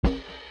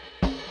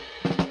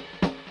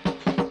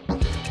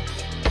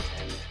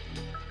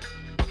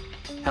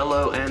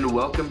Hello and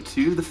welcome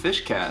to the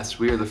Fishcast.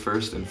 We are the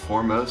first and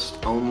foremost,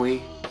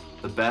 only,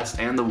 the best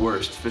and the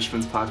worst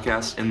Fishman's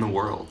podcast in the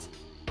world.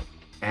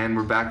 And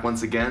we're back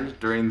once again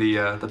during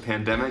the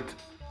pandemic.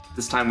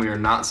 This time we are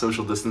not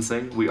social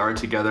distancing. We are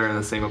together in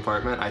the same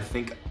apartment. I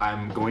think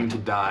I'm going to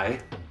die.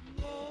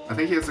 I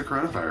think he has the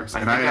coronavirus. I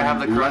have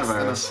the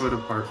coronavirus. Less than a foot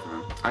apart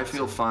from him. I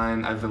feel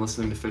fine. I've been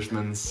listening to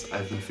Fishman's.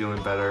 I've been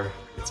feeling better.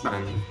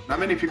 Not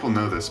many people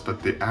know this,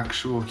 but the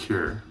actual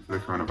cure for the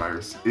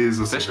coronavirus is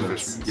listening to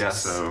Fishman's.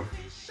 Yes.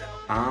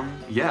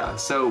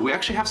 So we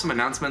actually have some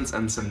announcements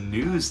and some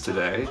news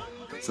today.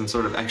 Some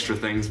sort of extra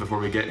things before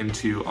we get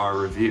into our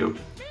review.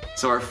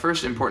 So our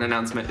first important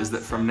announcement is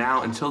that from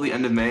now until the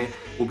end of May,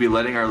 we'll be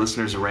letting our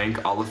listeners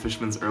rank all of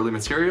Fishman's early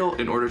material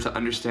in order to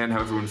understand how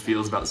everyone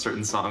feels about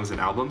certain songs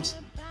and albums.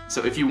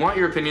 So if you want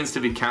your opinions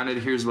to be counted,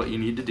 here's what you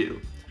need to do.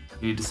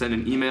 You need to send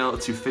an email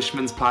to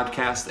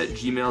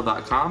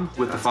fishmanspodcast@gmail.com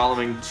with the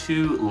following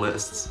two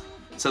lists.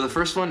 So the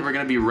first one, we're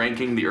going to be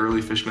ranking the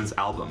early Fishman's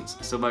albums.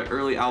 So by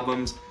early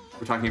albums,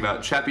 we're talking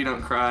about Chappie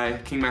Don't Cry,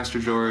 King Master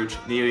George,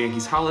 Neo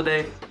Yankees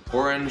Holiday,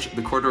 Orange,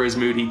 the Corduroy's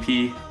Mood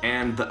EP,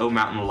 and the Oh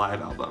Mountain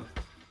Alive album.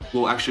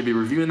 We'll actually be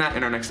reviewing that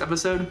in our next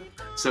episode.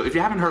 So if you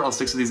haven't heard all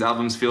 6 of these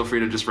albums, feel free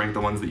to just rank the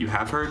ones that you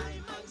have heard.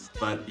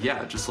 But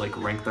yeah, just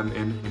rank them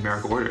in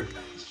numerical order.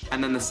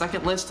 And then the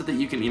second list that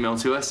you can email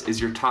to us is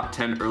your top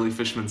 10 early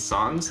Fishman's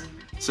songs.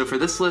 So for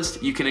this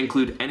list, you can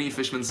include any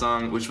Fishman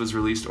song which was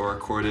released or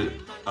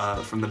recorded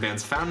from the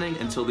band's founding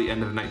until the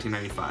end of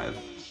 1995.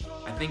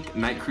 I think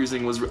Night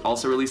Cruising was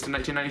also released in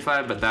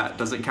 1995, but that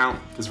doesn't count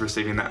because we're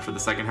saving that for the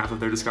second half of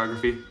their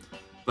discography.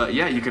 But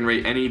yeah, you can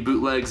rate any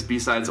bootlegs,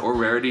 B-sides, or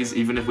rarities,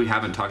 even if we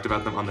haven't talked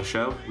about them on the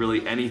show.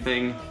 Really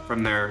anything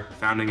from their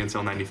founding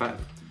until 95.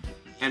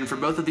 And for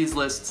both of these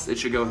lists, it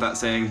should go without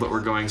saying, but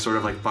we're going sort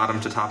of like bottom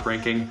to top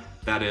ranking.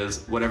 That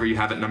is, whatever you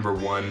have at number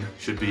 1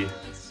 should be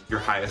your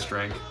highest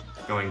rank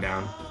going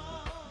down.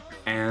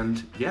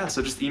 And yeah,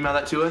 so just email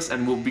that to us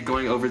and we'll be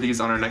going over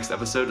these on our next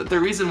episode. The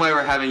reason why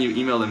we're having you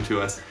email them to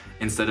us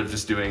instead of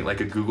just doing like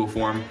a Google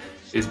form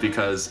is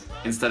because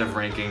instead of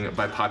ranking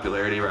by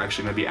popularity, we're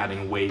actually going to be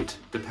adding weight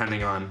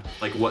depending on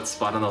like what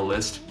spot on the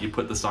list you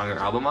put the song or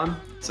album on.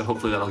 So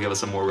hopefully that'll give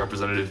us a more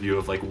representative view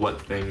of like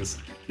what things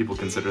people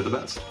consider the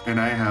best. And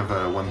I have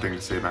one thing to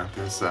say about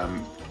this.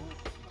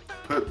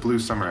 Put Blue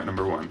Summer at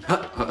number 1.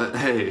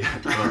 Hey,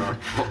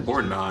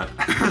 or not.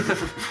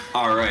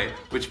 All right,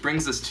 which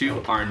brings us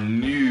to our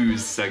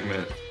news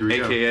segment,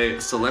 aka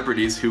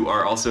celebrities who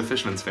are also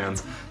Fishman's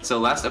fans. So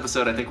last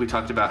episode, I think we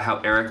talked about how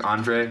Eric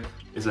Andre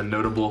is a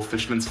notable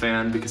Fishman's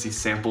fan because he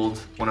sampled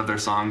one of their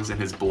songs in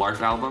his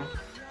Blarf album.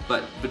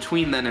 But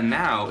between then and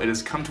now, it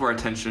has come to our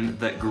attention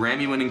that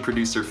Grammy-winning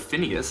producer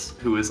Finneas,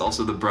 who is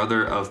also the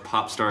brother of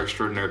pop star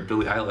extraordinaire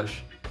Billie Eilish,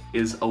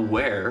 is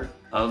aware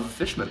of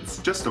Fishman's.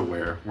 Just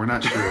aware. We're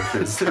not sure of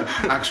his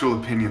actual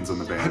opinions on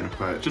the band,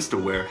 but... Just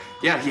aware.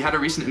 Yeah, he had a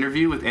recent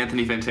interview with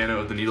Anthony Fantano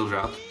of The Needle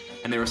Drop,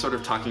 and they were sort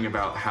of talking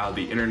about how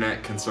the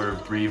internet can sort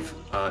of breathe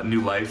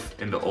new life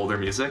into older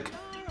music.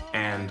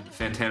 And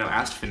Fantano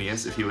asked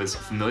Finneas if he was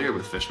familiar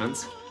with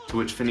Fishman's, to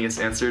which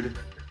Finneas answered,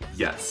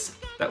 yes.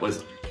 That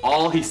was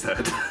all he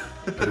said.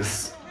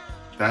 That's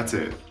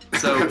it.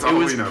 So it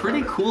was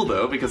pretty cool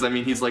though, because I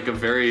mean, he's like a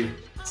very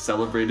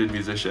celebrated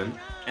musician,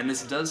 and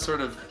this does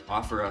sort of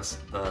offer us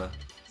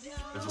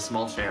there's a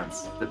small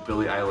chance that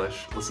Billie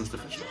Eilish listens to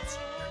Fishman's.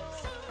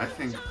 I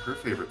think her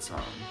favorite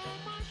song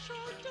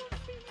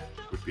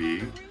would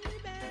be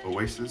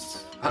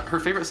Oasis. Her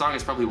favorite song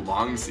is probably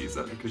Long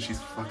Season, because she's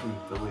fucking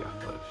Billie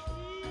Eilish.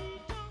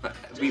 But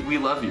we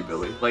love you,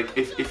 Billie. Like,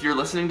 if you're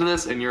listening to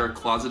this and you're a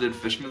closeted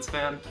Fishman's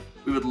fan,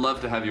 we would love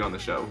to have you on the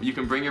show. You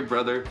can bring your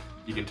brother,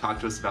 you can talk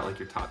to us about like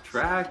your top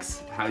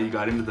tracks, how you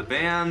got into the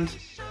band.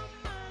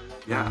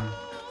 Yeah,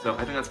 so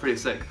I think that's pretty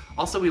sick.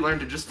 Also, we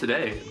learned just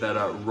today that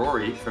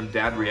Rory from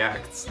Dad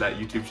Reacts, that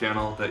YouTube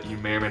channel that you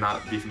may or may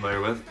not be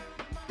familiar with,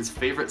 his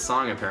favorite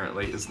song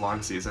apparently is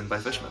Long Season by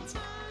Fishman's.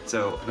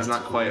 So he's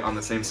not quite on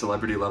the same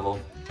celebrity level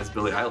as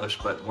Billie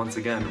Eilish, but once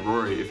again,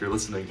 Rory, if you're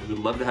listening, we'd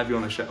love to have you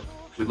on the show.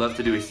 We'd love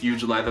to do a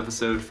huge live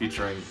episode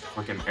featuring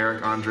fucking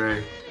Eric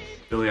Andre,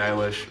 Billie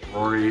Eilish,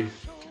 Rory,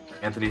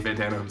 Anthony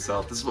Fantano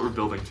himself. This is what we're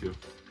building to.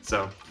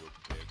 So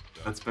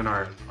that's been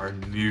our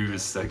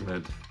news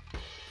segment.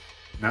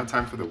 Now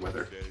time for the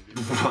weather.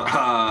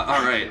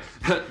 All right.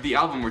 The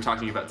album we're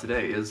talking about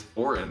today is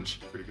Orange.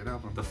 Pretty good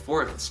album. The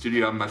 4th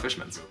studio album by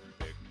Fishman's.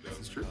 This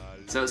is true.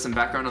 So some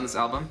background on this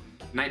album.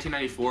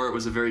 1994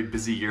 was a very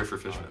busy year for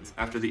Fishman's.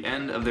 After the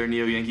end of their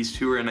Neo Yankees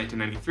tour in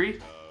 1993,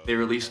 they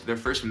released their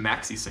first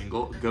maxi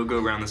single, Go Go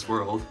Round This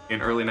World,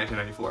 in early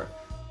 1994.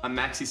 A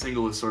maxi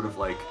single is sort of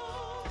like...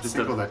 Just a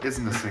single that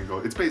isn't a single.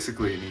 It's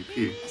basically an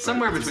EP.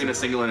 Somewhere between a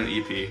single and an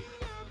EP.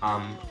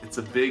 It's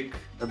a big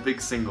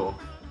single.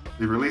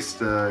 They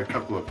released a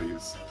couple of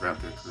these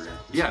throughout their career.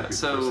 Yeah,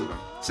 so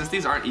since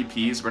these aren't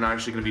EPs, we're not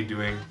actually going to be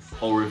doing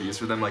whole reviews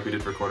for them like we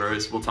did for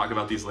Corduroy's. We'll talk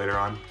about these later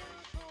on.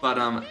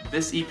 But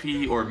this EP,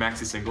 or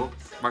maxi single,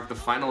 marked the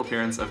final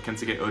appearance of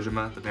Kensuke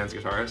Ojima, the band's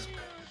guitarist.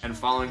 And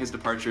following his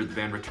departure, the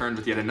band returned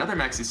with yet another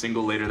maxi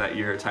single later that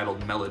year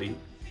titled Melody.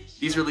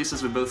 These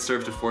releases would both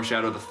serve to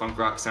foreshadow the funk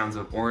rock sounds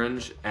of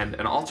Orange, and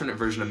an alternate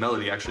version of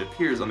Melody actually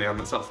appears on the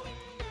album itself.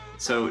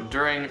 So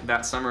during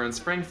that summer and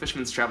spring,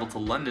 Fishmans traveled to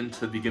London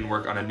to begin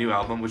work on a new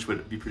album, which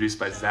would be produced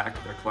by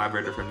Zach, their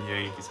collaborator from Neo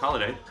Yankees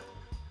Holiday.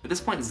 At this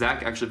point,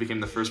 Zach actually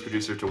became the first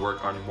producer to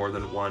work on more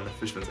than one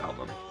Fishmans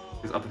album,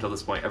 because up until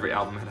this point, every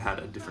album had had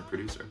a different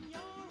producer.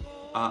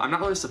 I'm not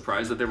really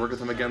surprised that they work with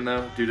him again,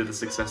 though, due to the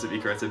success of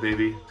Icarete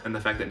Baby, and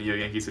the fact that Neo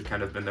Yankees had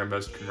kind of been their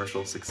most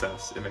commercial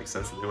success. It makes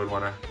sense that they would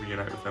want to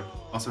reunite with him.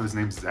 Also, his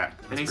name's Zach.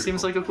 And he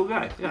seems like a cool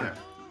guy, yeah.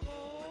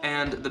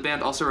 And the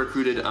band also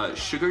recruited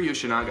Sugar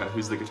Yoshinaga,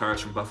 who's the guitarist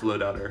from Buffalo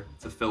Daughter,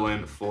 to fill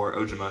in for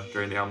Ojima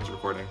during the album's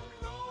recording.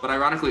 But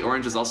ironically,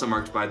 Orange is also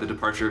marked by the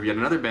departure of yet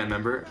another band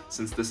member,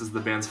 since this is the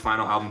band's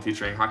final album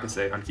featuring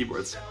Hakase on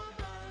keyboards.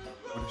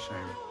 What a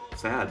shame.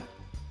 Sad.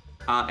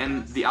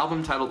 And the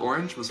album titled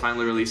Orange was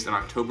finally released in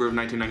October of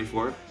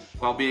 1994.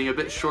 While being a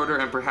bit shorter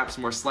and perhaps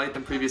more slight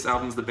than previous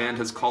albums, the band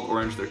has called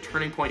Orange their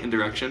turning point in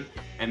direction,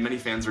 and many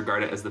fans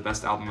regard it as the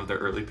best album of their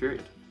early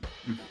period.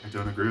 I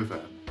don't agree with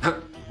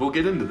that. We'll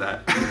get into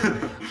that.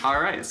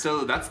 Alright,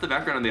 so that's the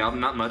background on the album,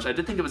 not much. I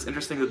did think it was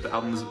interesting that the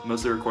album was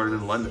mostly recorded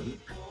in London.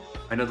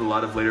 I know that a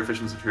lot of later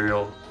Fishmans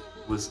material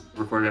was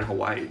recorded in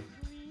Hawaii,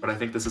 but I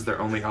think this is their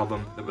only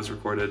album that was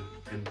recorded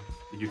in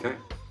the UK.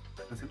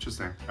 That's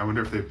interesting. I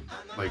wonder if did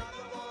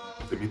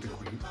they meet the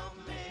Queen?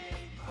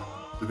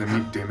 Did they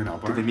meet Damon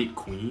Albarn? Did they meet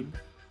Queen?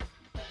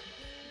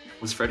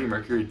 Was Freddie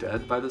Mercury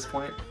dead by this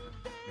point?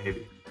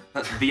 Maybe.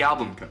 The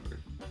album cover.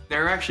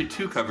 There are actually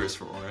two covers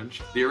for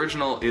Orange. The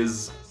original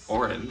is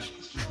orange.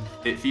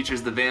 It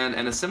features the band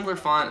and a similar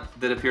font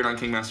that appeared on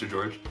King Master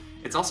George.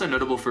 It's also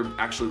notable for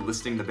actually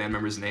listing the band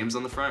members' names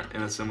on the front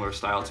in a similar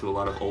style to a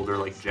lot of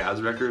older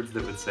jazz records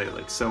that would say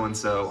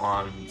so-and-so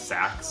on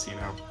sax, you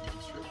know.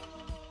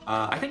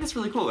 I think it's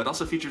really cool. It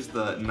also features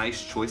the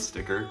Nice Choice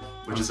sticker,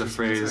 which is a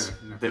phrase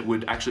that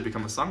would actually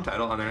become a song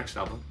title on their next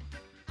album.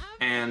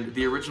 And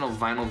the original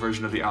vinyl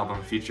version of the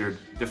album featured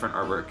different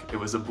artwork. It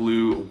was a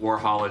blue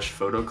Warholish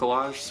photo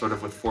collage, sort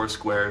of with 4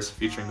 squares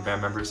featuring the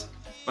band members.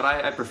 But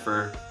I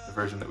prefer the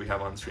version that we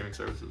have on streaming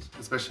services.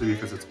 Especially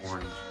because it's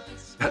orange.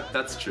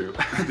 That's true.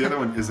 The other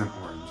one isn't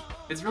orange.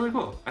 It's really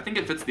cool. I think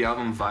it fits the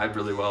album vibe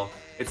really well.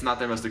 It's not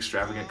their most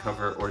extravagant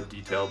cover or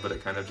detailed, but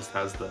it kind of just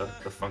has the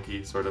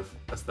funky sort of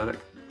aesthetic.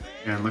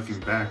 And looking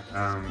back,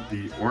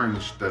 the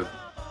orange for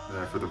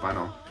the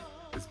vinyl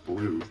is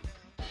blue.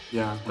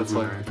 Yeah, that's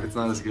why it's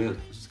not as good.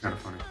 Which is kind of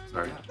funny.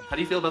 Sorry. Yeah. How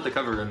do you feel about the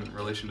cover in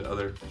relation to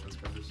other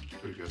Fishmans covers?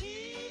 Pretty good.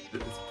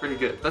 It's pretty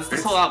good. That's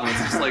this whole album. It's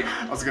just like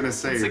I was gonna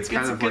say it's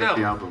kind of like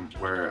the album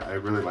where I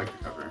really like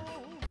the cover.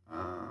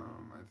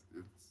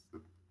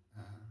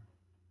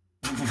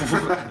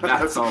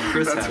 That's all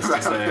Chris has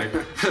to say.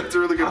 It's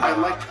really good. I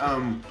like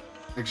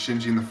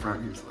Shinji in the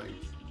front. He's like,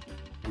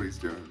 what he's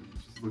doing.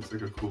 He just looks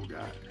like a cool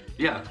guy.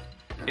 Yeah.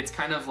 It's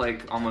kind of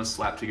almost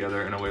slapped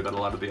together in a way that a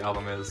lot of the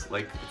album is.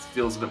 It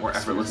feels a bit more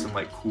effortless and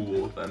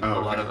cool than a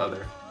lot of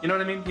other. You know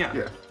what I mean? Yeah.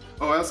 Yeah.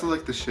 Oh, I also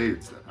like the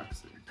shades that I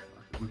see.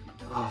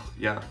 Oh,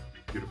 yeah.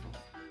 Beautiful.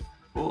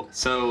 Cool.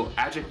 So,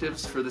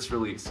 adjectives for this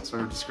release,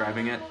 sort of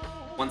describing it.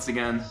 Once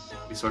again,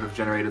 we sort of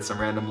generated some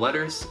random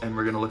letters, and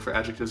we're going to look for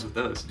adjectives with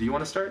those. Do you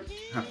want to start?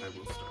 I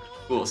will start.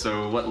 Cool.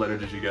 So, what letter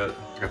did you get?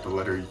 I got the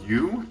letter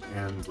U,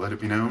 and let it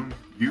be known,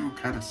 U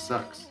kind of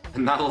sucks.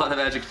 Not a lot of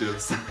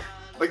adjectives.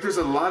 There's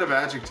a lot of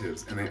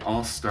adjectives, and they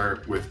all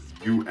start with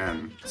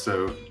UN.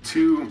 So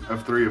 2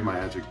 of 3 of my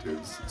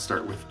adjectives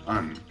start with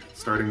un,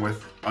 starting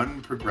with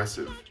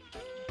unprogressive,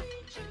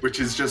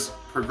 which is just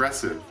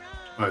progressive,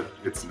 but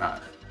it's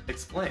not.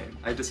 Explain.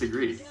 I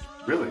disagree.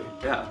 Really?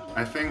 Yeah.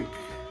 I think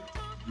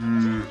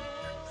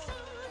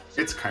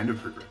it's kind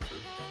of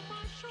progressive.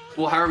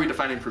 Well, how are we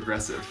defining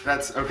progressive?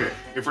 That's okay.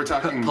 If we're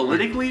talking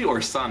politically or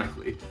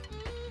sonically?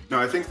 No,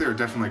 I think they're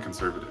definitely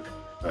conservative,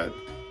 but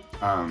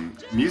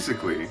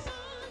musically,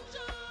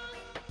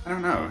 I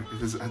don't know.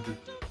 It is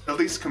at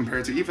least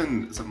compared to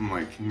even something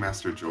like King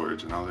Master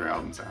George and all their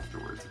albums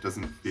afterwards, it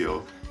doesn't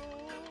feel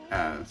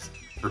as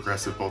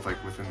progressive, both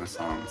within the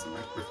songs and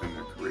within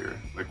their career,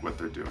 what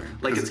they're doing.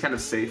 It's kind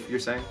of safe, you're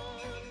saying?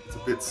 It's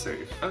a bit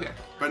safe. Okay.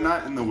 But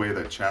not in the way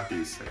that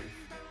Chappie's safe.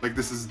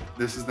 This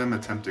is them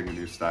attempting a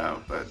new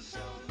style, but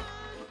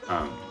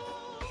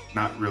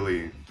not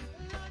really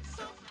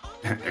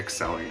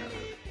excelling at it.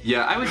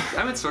 Yeah,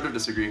 I would sort of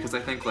disagree because I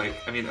think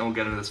and we'll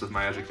get into this with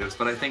my adjectives,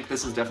 but I think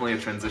this is definitely a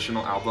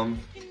transitional album.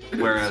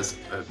 Whereas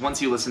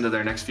once you listen to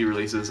their next few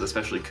releases,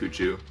 especially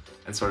Kuchu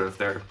and sort of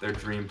their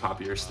dream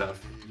poppier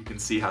stuff, you can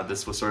see how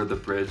this was sort of the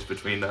bridge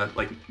between the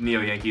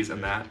Neo Yankees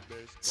and that.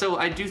 So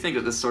I do think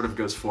that this sort of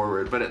goes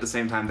forward, but at the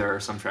same time there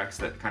are some tracks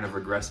that kind of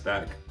regress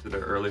back to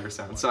their earlier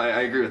sound. So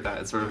I agree with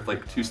that. It's sort of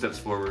 2 steps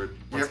forward,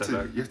 1 step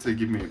back. You have to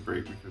give me a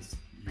break because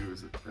U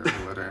is a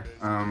terrible letter.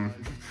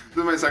 This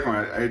is my second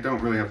one. I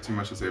don't really have too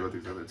much to say about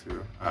these other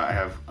 2. I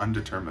have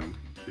undetermined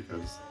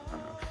because, I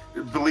don't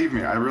know. Believe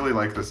me, I really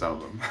like this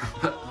album.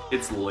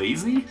 It's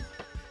lazy?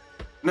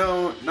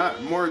 No,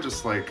 not more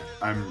just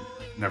I'm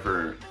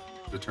never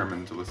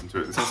determined to listen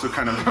to it. It's also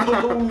kind of...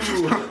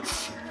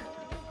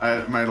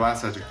 My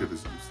last adjective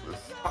is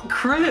useless.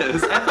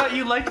 Chris, I thought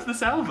you liked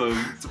this album.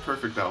 It's a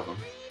perfect album.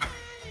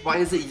 Why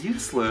is it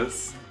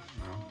useless?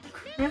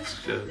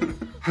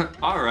 Christian.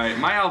 All right,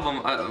 my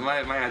album,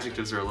 my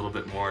adjectives are a little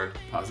bit more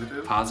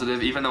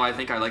Positive? even though I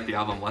think I like the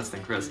album less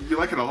than Chris. You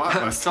like it a lot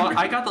less. So than me.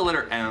 I got the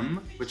letter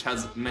M, which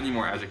has many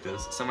more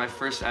adjectives. So my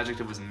first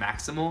adjective was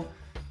maximal.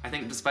 I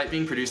think despite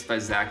being produced by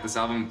Zach, this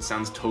album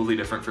sounds totally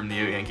different from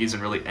Neo Yankees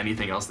and really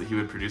anything else that he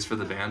would produce for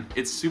the band.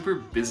 It's super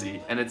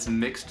busy and it's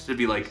mixed to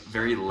be like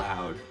very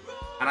loud.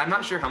 And I'm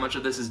not sure how much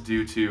of this is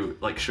due to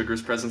like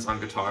Sugar's presence on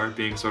guitar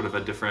being sort of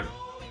a different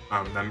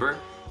member,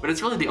 but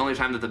it's really the only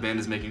time that the band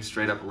is making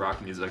straight up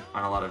rock music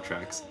on a lot of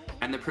tracks.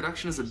 And the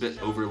production is a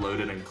bit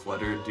overloaded and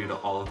cluttered due to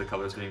all of the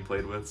colors being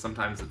played with.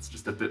 Sometimes it's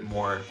just a bit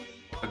more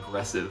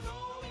aggressive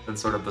than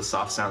sort of the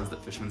soft sounds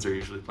that Fishmans are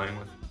usually playing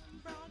with.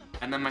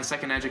 And then my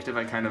second adjective,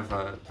 I kind of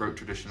broke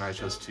tradition. I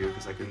chose two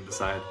because I couldn't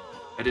decide.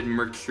 I did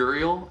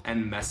mercurial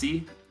and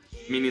messy,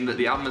 meaning that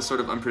the album is sort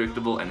of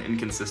unpredictable and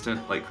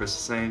inconsistent, like Chris is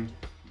saying.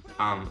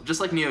 Just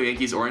like Neo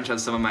Yankees, Orange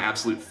has some of my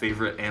absolute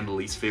favorite and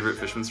least favorite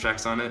Fishmans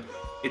tracks on it.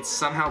 It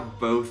somehow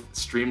both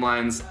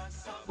streamlines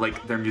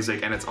like their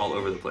music and it's all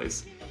over the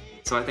place.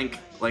 So I think,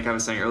 like I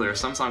was saying earlier,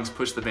 some songs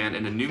push the band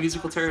into new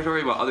musical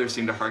territory while others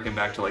seem to harken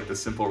back to like the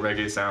simple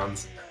reggae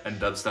sounds and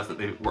dub stuff that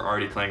they were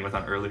already playing with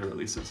on earlier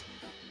releases.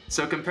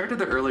 So compared to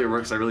their earlier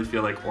works, I really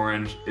feel like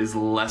Orange is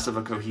less of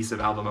a cohesive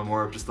album and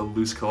more of just a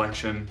loose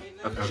collection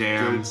of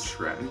jams.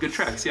 Good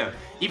tracks, yeah.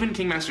 Even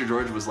King Master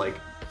George was like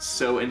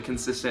so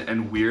inconsistent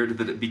and weird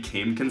that it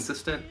became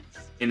consistent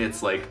in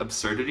its like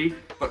absurdity.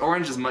 But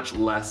Orange is much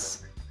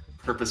less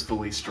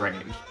purposefully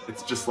strange.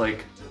 It's just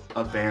like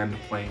a band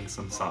playing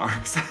some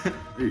songs.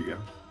 There you go.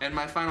 And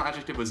my final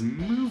adjective was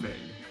moving,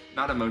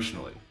 not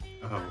emotionally.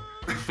 Oh.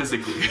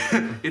 Physically.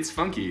 It's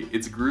funky,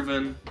 it's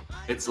groovin',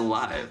 it's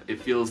alive. It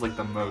feels like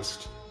the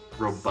most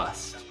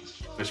robust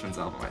Fishmans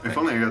album, I think. If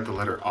only I got the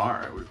letter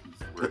R, I would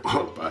word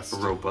robust.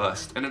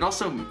 Robust. And it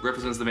also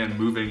represents the band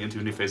moving into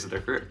a new phase of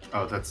their career.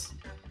 Oh, that's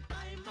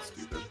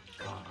stupid.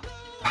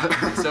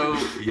 So,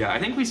 yeah, I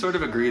think we sort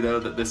of agree, though,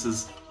 that this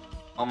is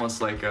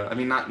almost like,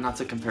 not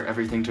to compare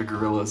everything to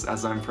Gorillaz,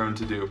 as I'm prone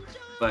to do,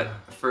 but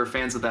for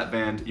fans of that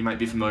band, you might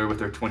be familiar with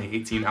their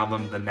 2018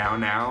 album, The Now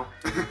Now,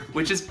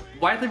 which is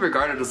widely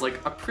regarded as like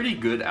a pretty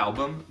good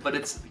album, but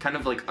it's kind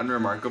of like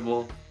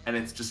unremarkable, and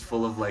it's just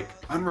full of like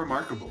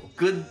Unremarkable.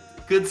 good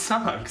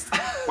songs.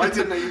 Why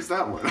didn't I use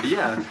that one?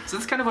 Yeah, so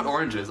that's kind of what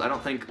Orange is. I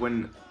don't think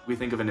when we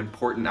think of an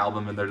important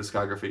album in their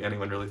discography,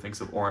 anyone really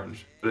thinks of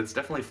Orange, but it's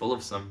definitely full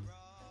of some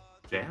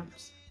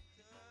jams.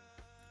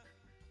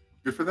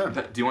 Good for them.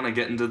 Do you want to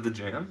get into the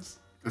jams?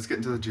 Let's get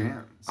into the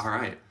jams. All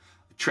right.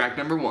 Track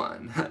number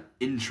 1,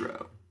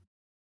 Intro.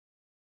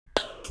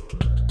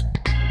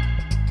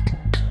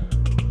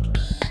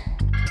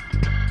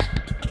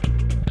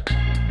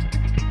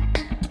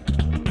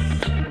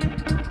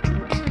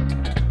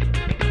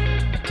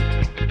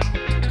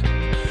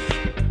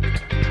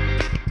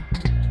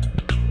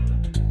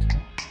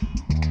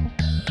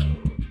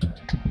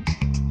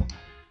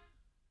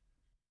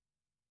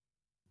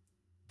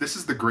 This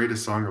is the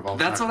greatest song of all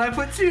That's time. what I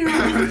put too.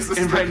 This is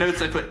In my like-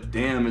 notes, I put,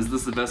 damn, is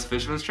this the best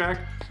Fishmans track?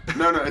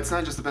 No, it's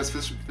not just the best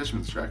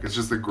Fishman's track. It's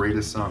just the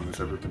greatest song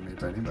that's ever been made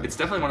by anybody. It's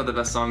definitely one of the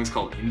best songs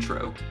called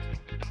Intro.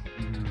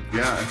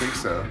 Yeah, I think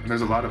so. And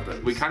there's a lot of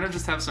those. We kind of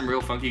just have some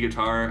real funky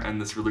guitar and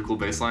this really cool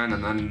bass line,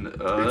 and then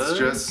It's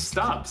just-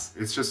 stops.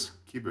 It's just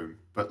Kibun,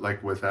 but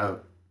like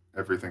without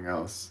everything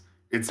else.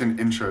 It's an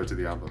intro to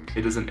the album.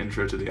 It is an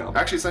intro to the album.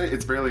 Actually,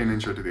 it's barely an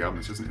intro to the album.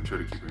 It's just an intro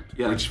to Kibun,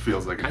 Yeah. which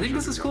feels like an I think intro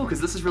this to is the cool album.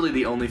 because this is really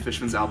the only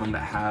Fishmans album that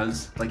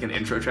has like an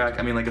intro track.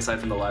 I mean, like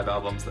aside from the live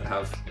albums that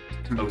have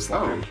O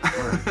Slime.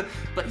 alright.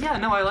 But yeah,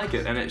 no, I like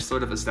it, and it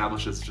sort of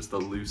establishes just the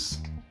loose,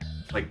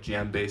 like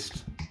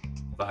jam-based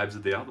vibes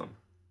of the album.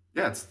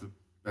 Yeah, it's the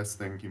best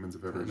thing humans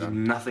have ever There's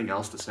done. nothing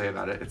else to say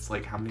about it. It's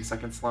like how many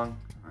seconds long?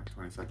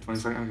 20 seconds. 20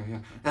 seconds. Okay, yeah.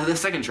 Now the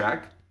second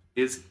track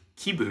is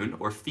Kibun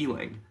or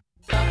Feeling.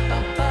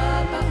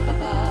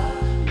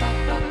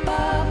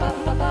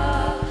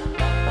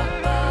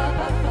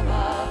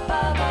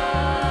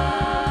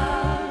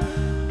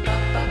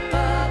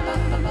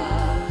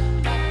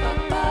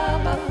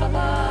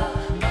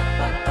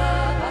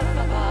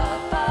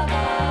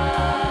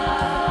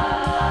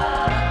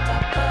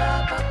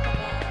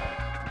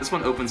 This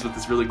one opens with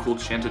this really cool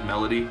chanted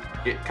melody.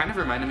 It kind of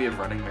reminded me of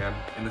Running Man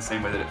in the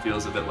same way that it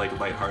feels a bit like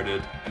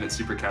lighthearted and it's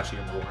super catchy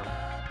and warm.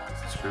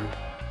 This is true.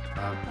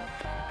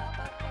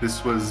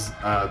 This was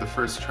the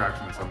first track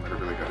from this album that I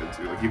really got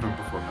into, like even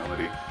before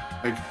Melody.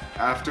 Like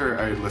after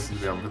I listened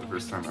to the album for the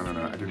first time, I don't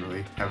know, I didn't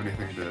really have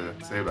anything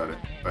to say about it,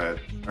 but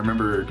I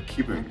remember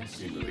Kibun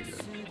being really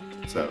good.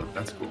 So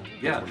that's cool.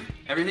 Yeah,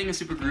 everything is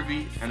super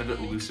groovy and a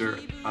bit looser.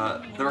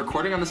 The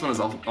recording on this one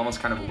is almost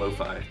kind of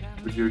lo-fi.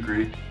 Would you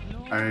agree?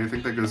 I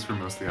think that goes for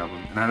most of the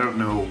album, and I don't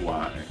know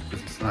why,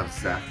 because you still have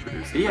Zach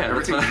producing. Yeah,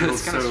 everything that's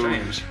feels kinda so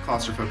strange.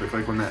 claustrophobic.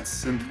 Like when that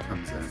synth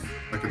comes in,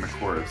 like in the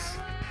chorus,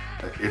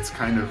 it's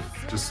kind of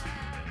just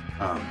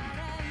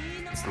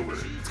what's the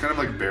word? It's kind of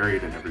like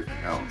buried in everything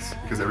else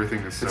because everything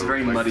is so It's a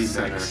very like, muddy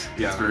center. mix.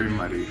 Yeah. It's very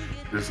muddy.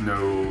 There's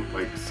no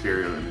like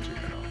stereo imaging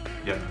at all.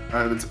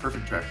 Yeah. It's a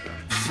perfect track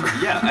though.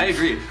 Yeah, I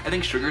agree. I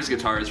think Sugar's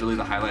guitar is really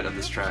the highlight of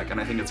this track, and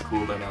I think it's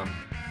cool that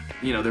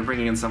they're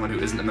bringing in someone who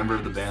isn't a member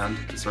of the band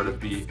to sort of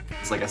be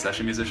just like a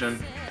session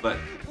musician, but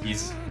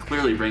he's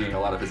clearly bringing a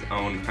lot of his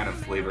own kind of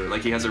flavor.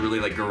 Like he has a really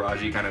like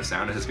garagey kind of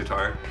sound to his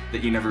guitar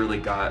that you never really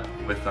got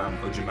with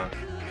Ojima,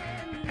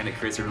 and it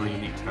creates a really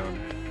unique tone.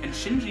 And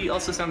Shinji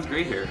also sounds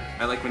great here.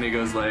 I like when he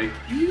goes like,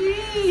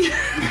 "Yee!"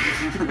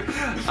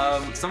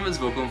 Some of his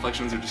vocal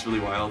inflections are just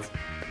really wild.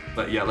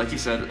 But yeah, like you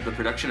said, the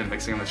production and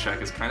mixing on this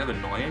track is kind of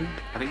annoying.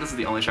 I think this is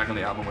the only track on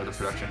the album where the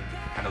production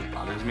kind of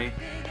bothers me.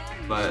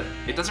 But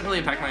it doesn't really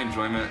impact my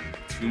enjoyment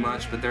too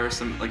much, but there are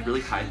some like really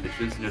high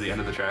pitches near the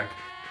end of the track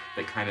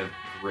that kind of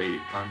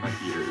grate on my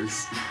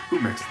ears. Who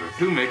mixed this?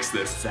 Who mixed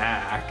this?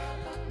 Zach.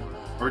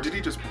 Or did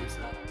he just produce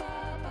it?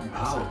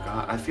 Oh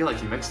god, I feel like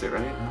he mixed it,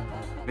 right?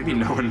 Maybe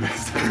no one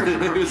mixed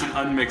it. It was an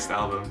unmixed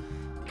album.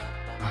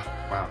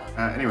 Wow.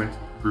 Anyway,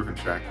 grooving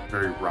track,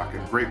 very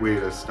rockin'. Great way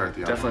to start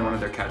the album. Definitely one of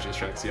their catchiest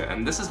tracks, yeah.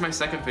 And this is my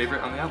second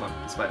favorite on the album,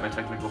 despite my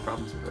technical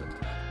problems with it.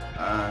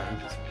 I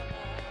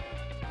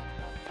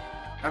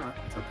don't know,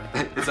 it's up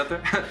there. It's up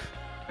there?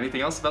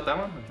 Anything else about that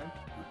one?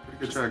 Pretty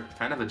good track.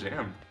 Kind of a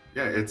jam.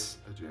 Yeah, it's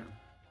a jam.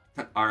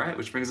 Alright,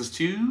 which brings us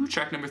to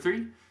track number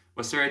 3,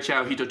 Wasure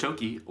Chao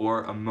Hitotoki,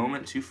 or A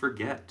Moment to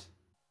Forget.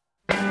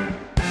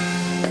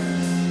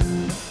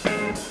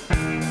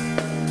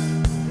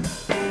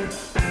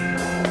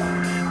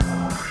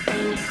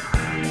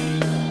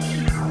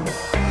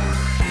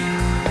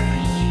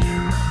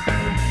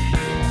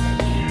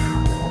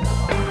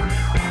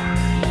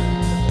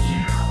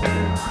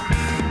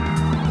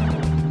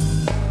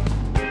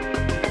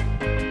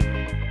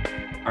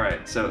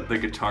 So the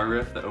guitar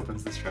riff that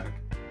opens this track,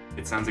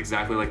 it sounds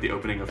exactly like the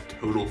opening of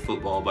Total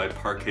Football by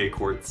Parquet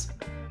Courts.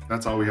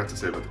 That's all we have to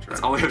say about the track.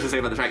 That's all we have to say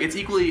about the track. It's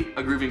equally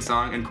a grooving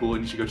song and cool,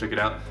 and you should go check it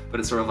out. But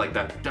it's sort of like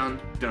that dun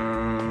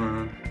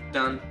dun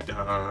dun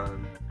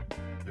dun.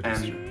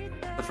 And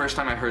the first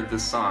time I heard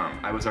this song,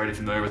 I was already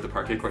familiar with the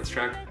Parquet Courts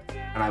track,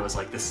 and I was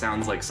like, this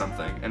sounds like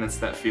something. And it's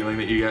that feeling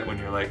that you get when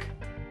you're like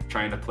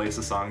trying to place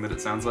a song that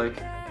it sounds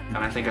like. And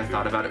I think I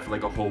thought about it for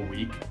like a whole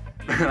week.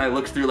 And I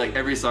looked through like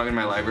every song in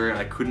my library and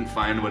I couldn't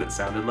find what it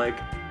sounded like.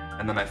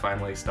 And then I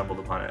finally stumbled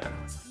upon it and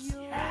I was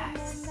like,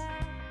 yes.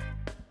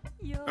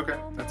 Okay,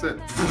 that's it.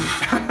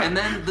 And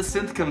then the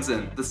synth comes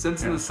in. The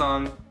synths in the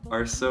song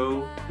are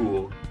so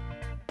cool.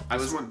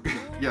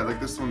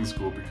 This one's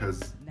cool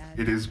because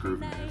it is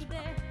groovy.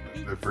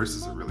 The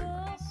verses are really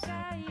nice.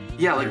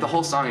 Yeah, like the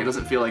whole song, it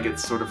doesn't feel like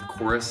it's sort of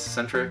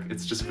chorus-centric.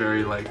 It's just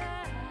very like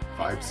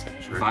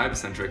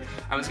vibe-centric.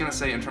 I was gonna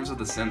say, in terms of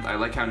the synth, I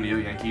like how Neo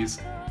Yankees,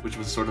 which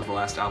was sort of the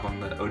last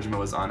album that Ojima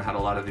was on, had a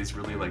lot of these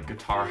really like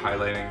guitar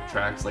highlighting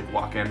tracks, like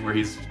Walk In, where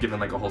he's given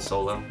like a whole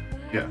solo.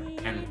 Yeah.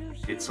 And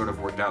it sort of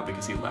worked out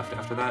because he left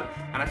after that.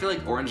 And I feel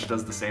like Orange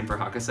does the same for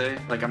Hakase.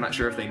 Like, I'm not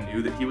sure if they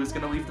knew that he was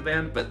gonna leave the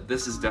band, but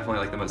this is definitely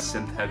like the most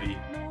synth-heavy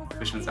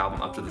Fishman's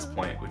album up to this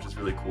point, which is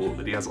really cool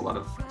that he has a lot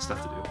of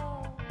stuff to do.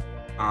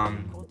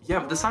 Yeah,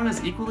 but the song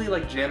is equally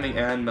like jamming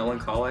and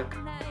melancholic.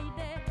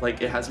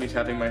 Like, it has me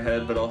tapping my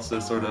head, but also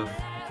sort of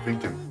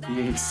thinking,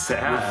 being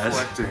sad.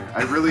 Reflecting.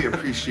 I really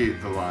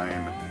appreciate the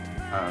line,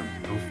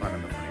 no fun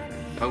in the funny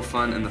face. Oh,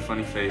 fun in the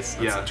funny face.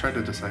 Let's try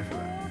to decipher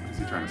that. What is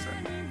he trying to say?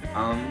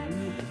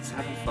 He's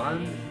having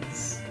fun.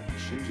 It's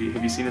Shinji.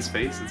 Have you seen his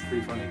face? It's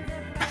pretty funny.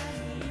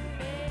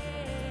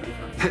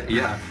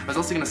 Yeah. I was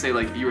also gonna say,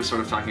 like, you were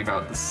sort of talking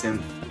about the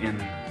synth in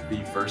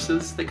the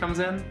verses that comes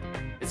in.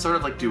 It's sort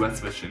of like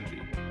duets with Shinji.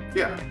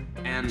 Yeah.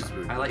 And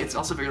really I like. It's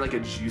also very like a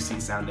juicy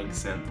sounding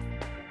synth.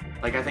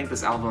 Like, I think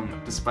this album,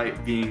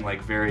 despite being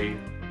like very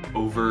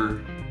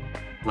over,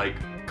 like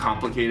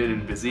complicated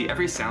and busy,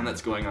 every sound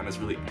that's going on is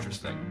really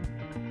interesting.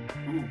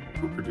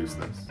 Who produced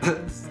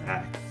this?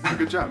 Zach.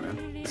 Good job,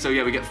 man. So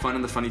yeah, we get fun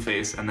in the funny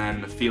face, and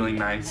then feeling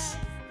nice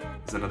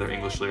is another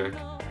English lyric.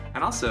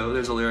 And also,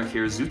 there's a lyric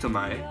here,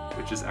 Zutomai,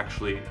 which is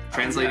actually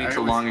translating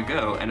to long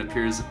ago, and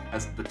appears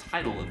as the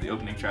title of the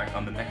opening track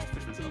on the next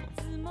Fishman's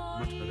album.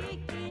 Much better.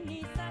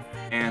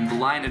 And the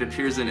line it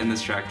appears in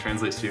this track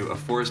translates to, a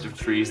forest of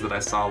trees that I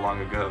saw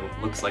long ago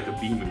looks like a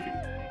B movie.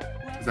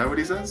 Is that what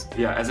he says?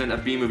 Yeah, as in a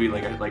B movie,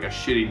 like a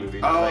shitty movie,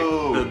 not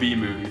like the B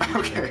movie.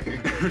 Okay.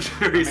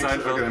 Jerry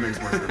Seinfeld. Okay, that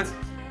makes more sense.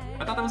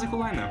 I thought that was a cool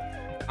line though.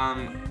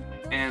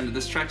 And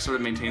this track sort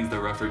of maintains the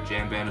rougher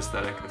jam band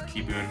aesthetic of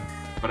Kibun,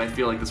 but I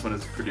feel like this one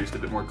is produced a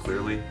bit more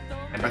clearly.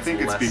 And I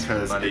think it's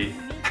because muddy.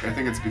 I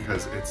think it's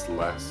because it's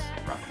less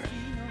rocking.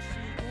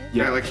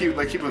 Yeah, like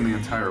Kibun the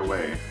entire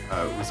way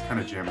was kind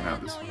of jamming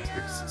out. This one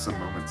takes some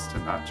moments to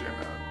not jam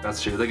out.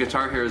 That's true. The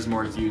guitar here is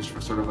more used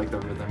for sort of like the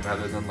rhythm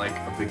rather than like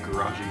a big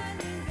garagey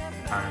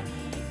time.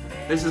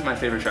 This is my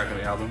favorite track on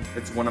the album.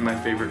 It's one of my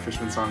favorite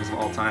Fishman songs of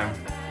all time.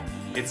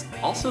 It's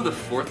also the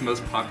 4th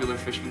most popular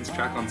Fishman's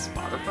track on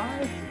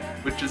Spotify,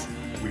 which is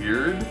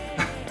weird.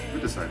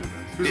 Who decided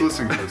this? Who's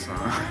listening to this song?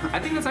 I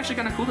think that's actually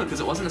kind of cool though, because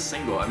it wasn't a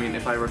single. I mean,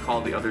 if I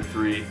recall, the other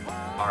 3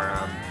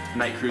 are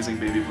Night Cruising,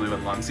 Baby Blue,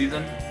 and Long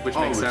Season, which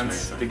makes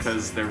sense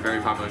because they're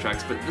very popular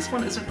tracks. But this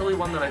one isn't really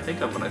one that I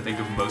think of when I think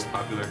of most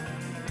popular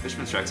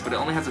Fishman's tracks. But it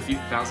only has a few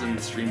thousand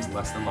streams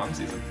less than Long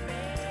Season.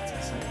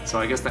 So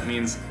I guess that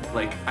means,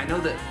 like, I know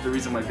that the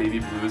reason why Baby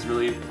Blue is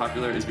really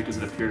popular is because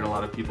it appeared in a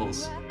lot of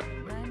people's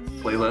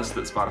playlists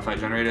that Spotify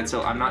generated.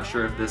 So I'm not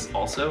sure if this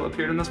also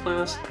appeared in this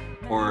playlist,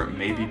 or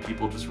maybe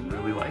people just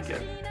really like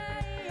it.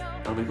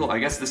 That'll be cool. I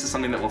guess this is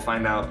something that we'll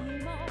find out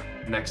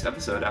next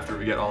episode after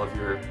we get all of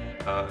your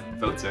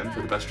votes in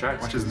for the best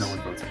tracks. Watch as no one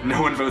votes for it.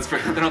 No one votes for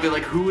it. Then I'll be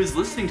like, who is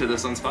listening to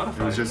this on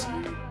Spotify? It was just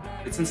you.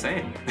 It's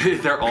insane.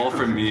 They're all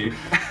from me.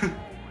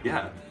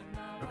 Yeah.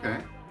 Okay.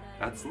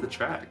 That's the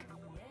track.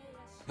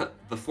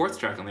 The fourth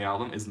track on the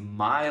album is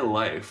My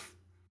Life.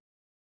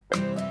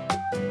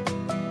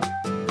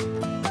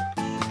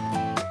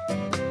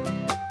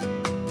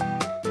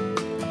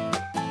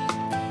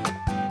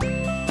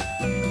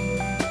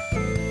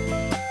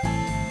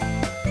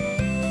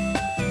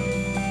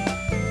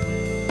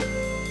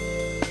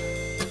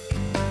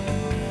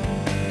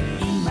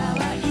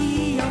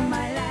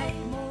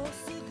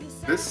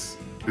 This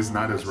is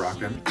not as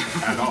rockin'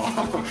 at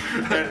all.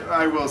 And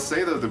I will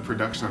say though, the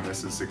production on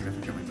this is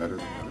significantly better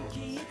than the other ones.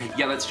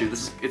 Yeah, that's true.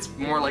 It's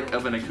more like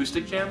of an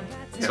acoustic jam,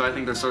 so I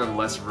think there's sort of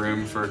less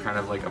room for kind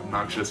of like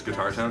obnoxious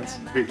guitar tones.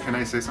 Hey, can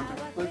I say something?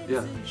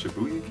 Yeah.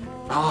 Shibuya?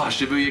 Oh,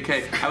 Shibuya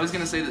K. I was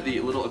gonna say that the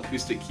little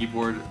acoustic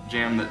keyboard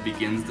jam that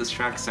begins this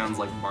track sounds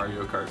like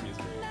Mario Kart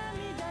music.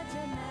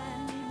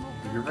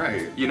 You're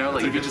right. You know,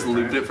 like That's if a you good just thing,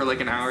 looped right? it for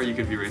like an hour, you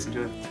could be racing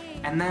to it.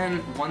 And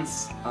then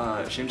once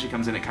Shinji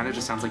comes in, it kind of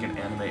just sounds like an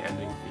anime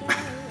ending theme.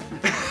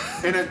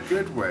 In a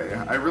good way.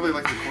 I really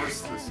like the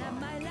chorus of this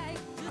song.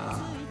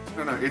 I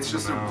don't know. It's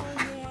just I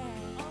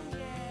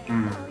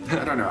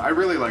don't know. I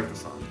really like the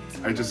song.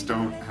 I just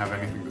don't have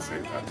anything to say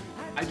about it.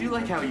 I do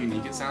like how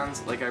unique it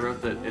sounds. Like I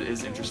wrote that it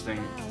is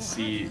interesting to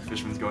see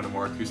Fishman's go in a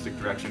more acoustic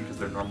direction because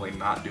they're normally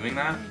not doing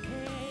that.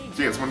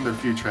 So yeah, it's one of the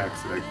few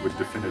tracks that I would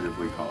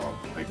definitively call,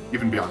 like,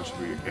 even beyond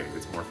Shibuya K,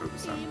 it's more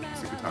focused on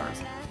acoustic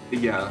guitars.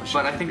 Yeah,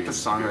 but I think the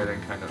Shibuya.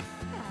 songwriting kind of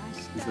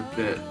is a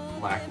bit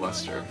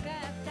lackluster.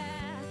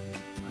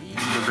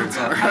 It's a great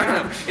song. I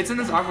don't know. It's in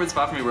this awkward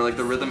spot for me where like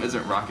the rhythm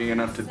isn't rocking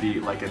enough to be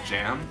like a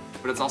jam,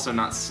 but it's also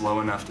not slow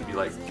enough to be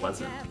like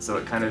pleasant. So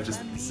it kind of just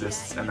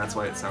exists, and that's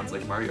why it sounds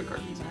like Mario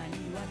Kart music.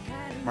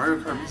 Mario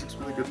Kart music's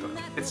really good though.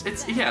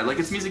 It's yeah, like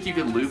it's music you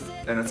could loop,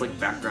 and it's like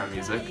background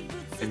music,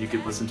 and you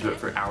could listen to it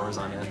for hours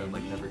on end and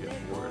like never get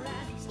bored.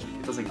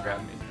 It doesn't grab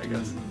me, I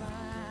guess.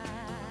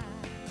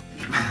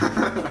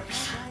 I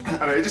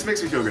don't know, it just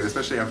makes me feel good,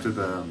 especially after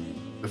the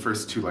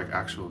first two like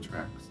actual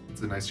tracks.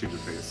 It's a nice change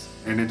of pace,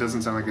 and it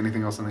doesn't sound like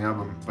anything else on the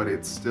album, but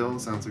it still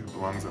sounds like it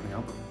belongs on the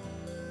album,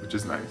 which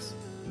is nice.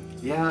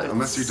 Yeah.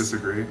 Unless you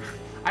disagree.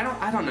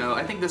 I don't know.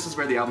 I think this is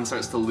where the album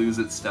starts to lose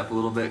its step a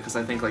little bit because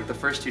I think like the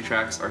first two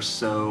tracks are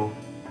so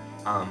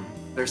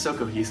they're so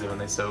cohesive and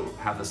they so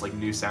have this like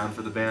new sound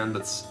for the band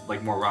that's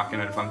like more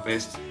rockin' and funk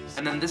based.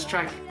 And then this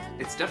track,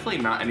 it's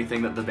definitely not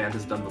anything that the band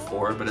has done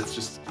before, but it's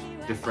just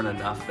different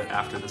enough that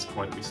after this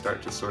point we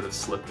start to sort of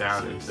slip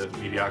down into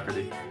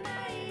mediocrity.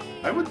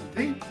 I would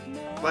think,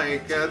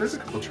 like, there's a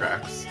couple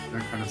tracks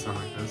that kind of sound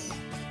like this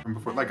from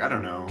before. Like, I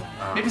don't know.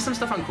 Maybe some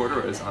stuff on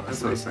Corduroys, honestly.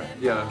 That's what I was saying.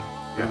 Yeah,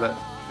 that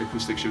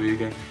acoustic Shibuya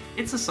game.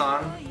 It's a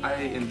song. I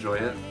enjoy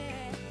it.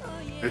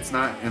 It's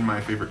not in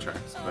my favorite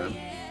tracks, but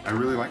I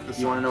really like this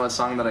You song. want to know a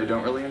song that I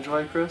don't really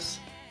enjoy, Chris?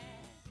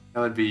 That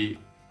would be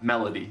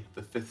Melody,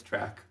 the fifth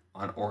track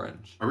on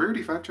Orange. Are we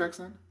already 5 tracks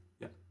in?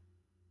 Yeah.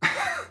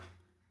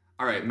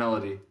 All right,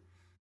 Melody.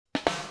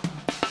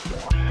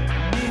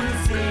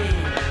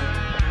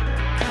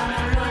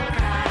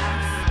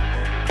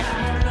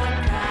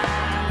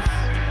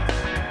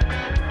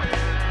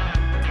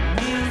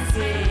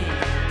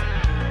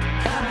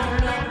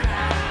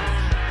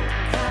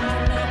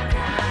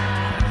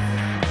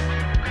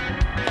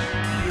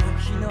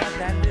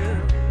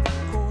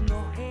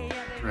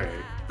 Right.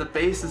 The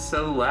bass is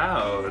so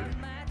loud.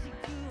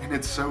 And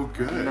it's so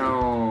good.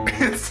 No.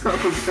 It's so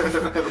good.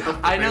 love the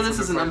I know bass this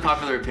of is an song.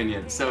 unpopular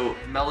opinion. So,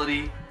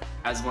 Melody,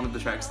 as one of the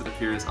tracks that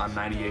appears on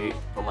 98,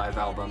 the live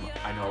album,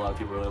 I know a lot of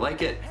people really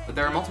like it, but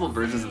there are multiple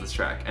versions of this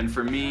track. And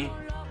for me,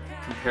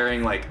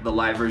 comparing like the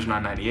live version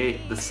on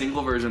 98, the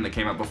single version that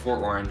came out before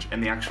Orange,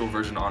 and the actual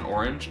version on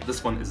Orange,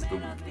 this one is the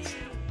weakest.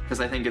 Because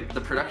I think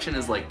the production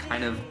is like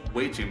kind of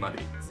way too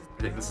muddy.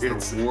 I think this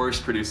is the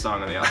worst produced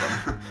song on the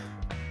album.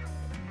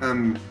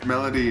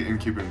 Melody and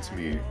Cuban to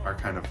me are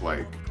kind of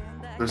like,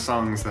 they're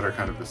songs that are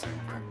kind of the same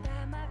thing.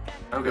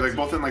 Okay. They're like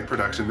both in like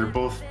production, they're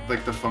both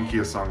like the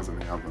funkiest songs on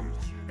the album,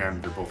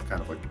 and they're both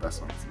kind of like the best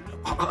songs on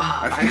the album.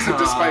 I think so,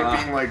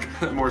 despite being like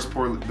the most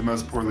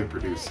poorly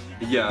produced.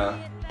 Yeah.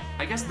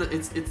 I guess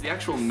it's the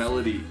actual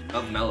melody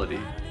of Melody,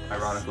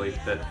 ironically,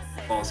 that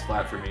falls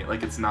flat for me.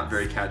 Like, it's not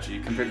very catchy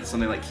compared to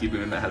something like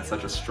Kibun that had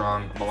such a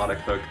strong melodic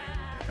hook.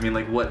 I mean,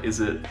 like, what is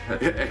it?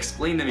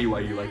 Explain to me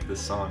why you like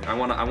this song. I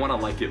wanna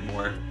like it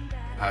more.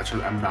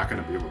 Actually, I'm not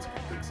gonna be able to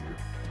convince you.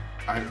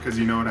 Because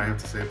you know what I have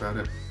to say about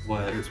it?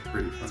 What? It's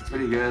pretty funky. It's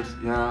pretty good,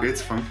 yeah.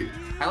 It's funky.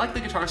 I like the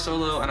guitar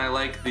solo, and I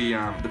like the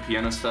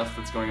piano stuff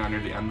that's going on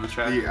near the end of the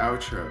track. The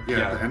outro,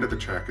 Yeah. the end of the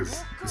track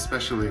is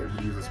especially, I'm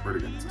gonna use this word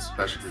again, it's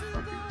especially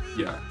funky.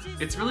 Yeah.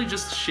 It's really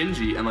just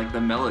Shinji and like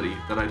the melody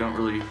that I don't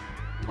really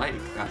like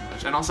that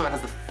much. And also it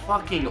has the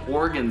fucking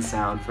organ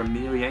sound from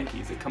Neo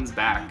Yankees. It comes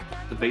back,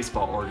 the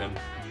baseball organ.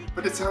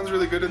 But it sounds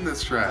really good in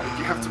this track.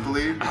 You have to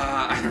believe.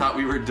 I thought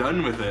we were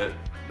done with it.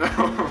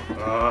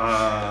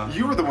 No.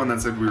 You were the one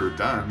that said we were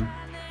done.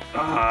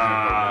 But we're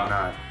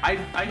not.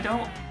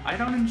 I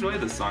don't enjoy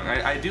this song.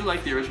 I do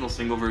like the original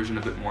single version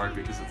a bit more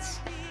because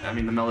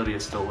the melody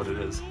is still what it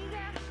is.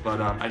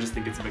 But I just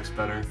think it's mixed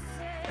better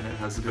and it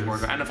has a bit more.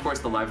 And of course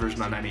the live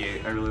version on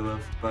 98 I really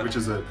love. But Which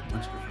is a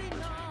much different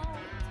version.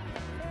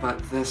 But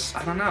this,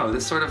 I don't know,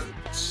 this sort of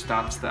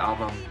stops the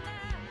album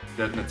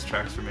dead in its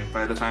tracks for me.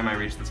 By the time I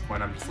reach this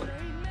point, I'm just like...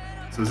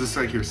 So is this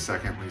like your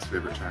second least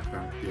favorite track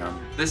then? Beyond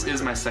This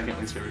is my second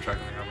least favorite track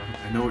on the album.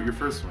 I know what your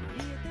first one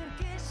is.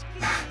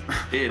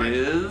 It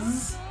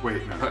is...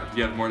 Wait, no. Do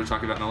you have more to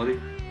talk about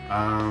melody?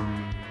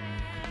 Come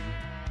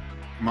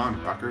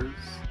on, rockers.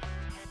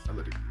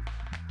 Melody.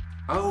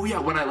 Oh yeah,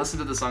 when I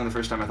listened to the song the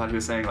first time, I thought he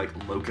was saying like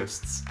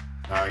locusts.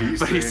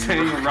 He's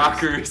saying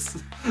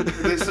rockers.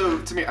 So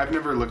to me, I've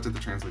never looked at the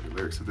translated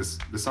lyrics. So the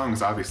song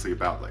is obviously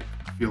about like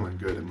feeling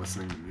good and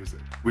listening to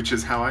music, which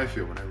is how I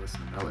feel when I listen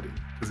to melody,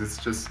 because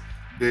it's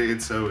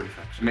so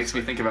infectious. It makes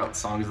me think about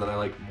songs that I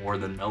like more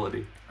than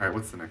melody. All right,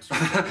 what's the next one?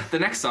 The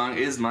next song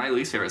is my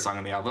least favorite song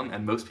on the album,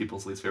 and most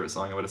people's least favorite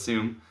song, I would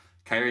assume,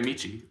 Kairi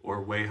Michi,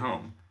 or Way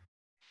Home.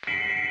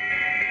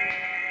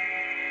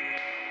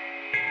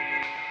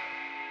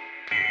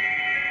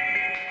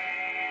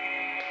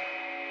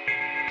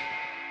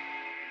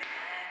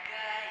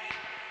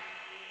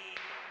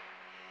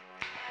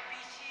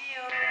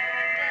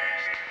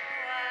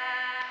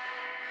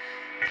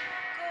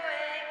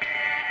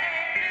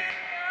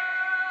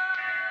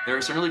 There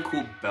are some really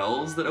cool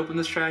bells that open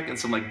this track and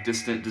some like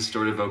distant,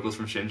 distorted vocals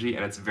from Shinji,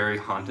 and it's very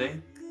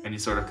haunting. And you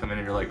sort of come in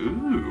and you're like,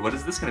 ooh, what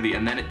is this gonna be?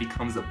 And then it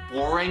becomes a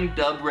boring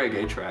dub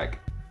reggae track.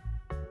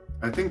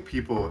 I think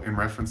people, in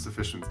reference to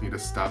Fishman's, need to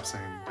stop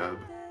saying dub.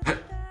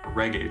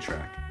 Reggae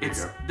track. There you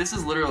go. This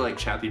is literally like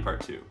Chappie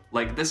Part 2.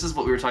 Like, this is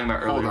what we were talking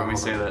about earlier when we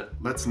say that.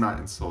 Let's not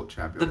insult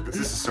Chappie, because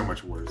this is so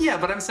much worse. Yeah,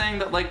 but I'm saying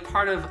that like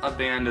part of a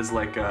band is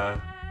like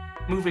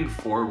moving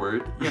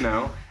forward, you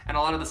know? And a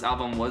lot of this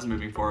album was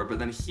moving forward, but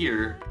then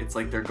here, it's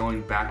like they're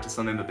going back to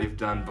something that they've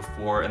done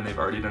before and they've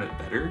already done it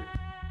better.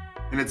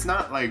 And it's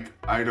not like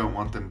I don't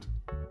want them to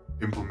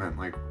implement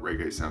like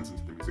reggae sounds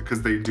into the music,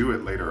 because they do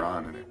it later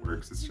on and it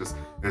works. It's just,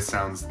 it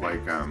sounds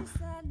like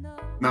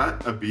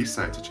not a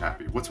B-side to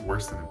Chappie. What's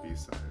worse than a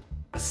B-side?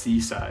 A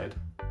C-side.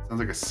 Sounds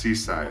like a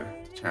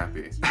C-side to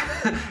Chappie.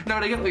 No,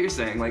 but I get what you're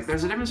saying. Like,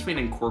 there's a difference between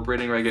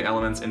incorporating reggae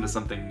elements into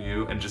something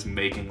new and just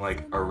making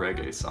like a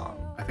reggae song.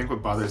 I think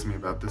what bothers me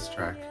about this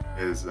track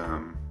is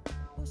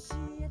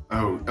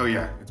oh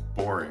yeah, it's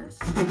boring.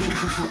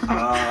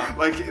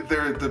 Like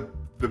the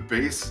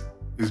bass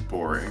is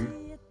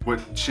boring. What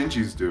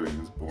Shinji's doing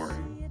is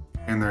boring,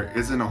 and there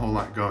isn't a whole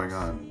lot going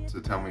on to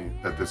tell me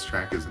that this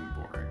track isn't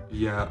boring.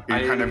 Yeah,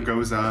 It kind of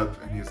goes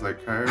up, and he's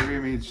like, Kairi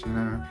Michi,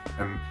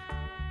 and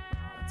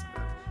that's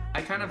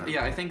it.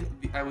 I think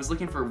I was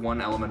looking for one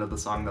element of the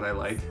song that I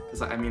like,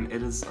 because I mean,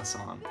 it is a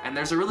song. And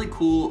there's a really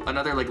cool,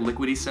 another like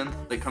liquidy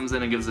synth that comes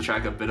in and gives the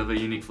track a bit of a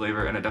unique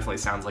flavor, and it definitely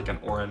sounds like an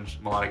orange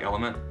melodic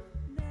element.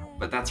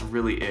 But that's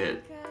really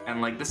it. And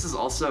like, this is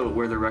also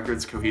where the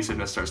record's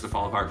cohesiveness starts to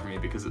fall apart for me,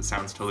 because it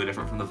sounds totally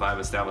different from the vibe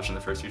established in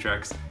the first few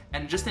tracks.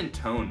 And just in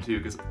tone too,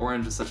 because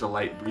Orange is such a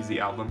light, breezy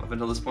album up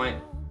until this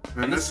point.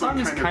 And this song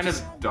is kind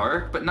of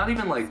dark, but not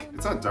even like...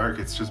 It's not dark,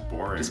 it's just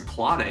boring. Just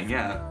plotting,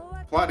 yeah.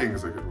 Plotting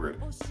is a good word.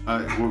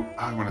 Well,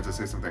 I wanted to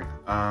say something.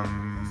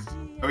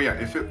 Oh yeah,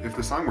 if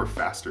the song were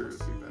faster, it'd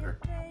be better.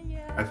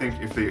 I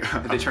think if they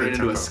turn it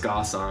into a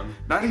ska song.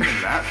 Not even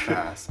that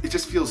fast. It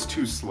just feels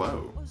too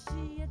slow.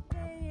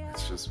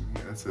 It's just,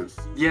 that's a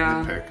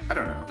nitpick. I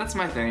don't know. That's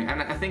my thing,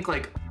 and I think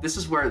like this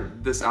is where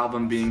this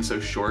album being so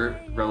short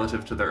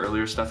relative to the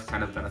earlier stuff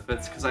kind of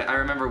benefits, because I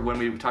remember when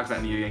we talked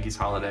about Neo Yankees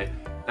Holiday,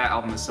 that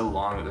album is so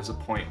long that there's a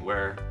point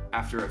where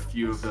after a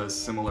few of those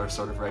similar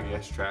sort of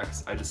reggae-ish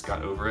tracks, I just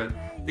got over it.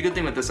 The good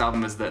thing with this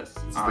album is that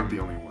This is like the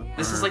only one.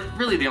 This is like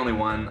really the only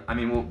one. I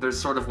mean, well, there's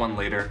sort of one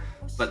later,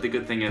 but the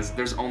good thing is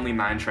there's only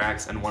 9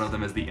 tracks and one of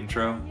them is the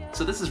intro.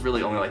 So this is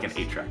really only like an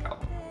 8-track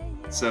album.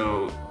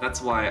 So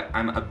that's why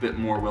I'm a bit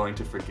more willing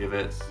to forgive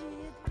it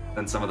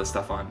than some of the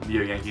stuff on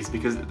Neo Yankees,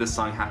 because this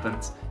song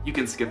happens. You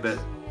can skip it.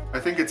 I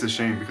think it's a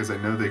shame, because I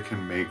know they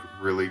can make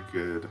really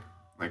good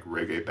like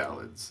reggae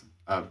ballads,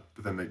 but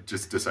then they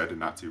just decided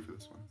not to for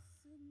this one.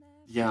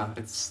 Yeah,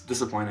 it's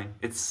disappointing.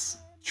 It's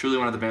truly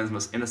one of the band's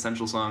most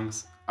inessential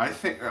songs. I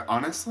think,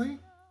 honestly,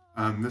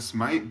 this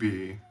might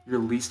be Your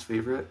least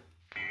favorite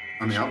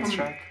on the album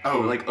track?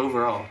 Oh, like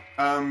overall.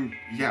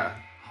 Yeah.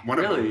 One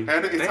Really? of them.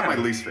 And it's not Damn. my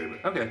least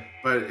favorite. Okay.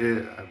 But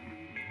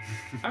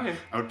Okay.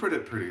 I would put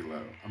it pretty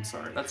low. I'm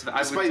sorry. I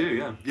would too,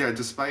 yeah. Yeah,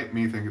 despite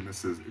me thinking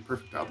this is a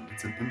perfect album,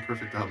 it's an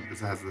imperfect album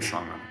because it has this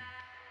song on it.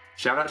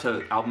 Shout out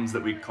to albums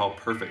that we call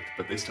perfect,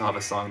 but they still have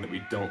a song that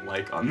we don't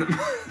like on them.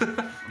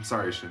 I'm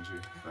sorry,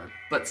 Shinji,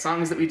 But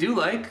songs that we do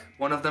like,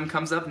 one of them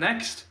comes up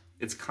next.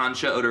 It's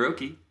Kansha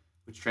Odoroki,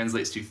 which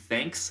translates to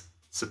Thanks,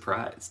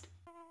 Surprised.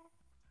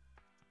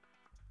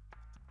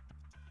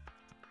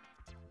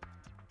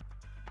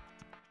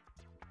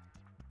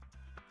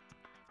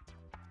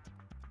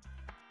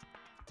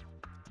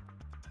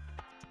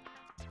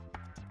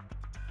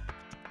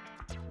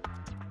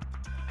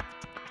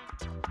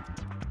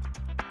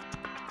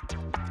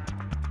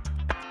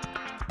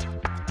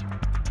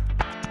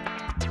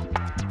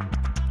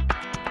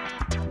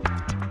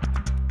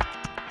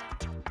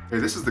 Hey,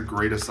 this is the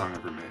greatest song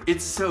ever made.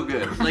 It's so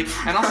good.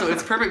 And also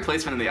it's perfect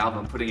placement in the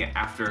album, putting it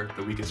after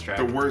the weakest track.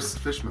 The worst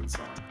Fishman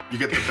song. You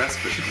get the best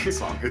Fishman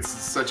song. It's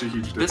such a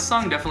huge difference. This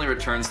song definitely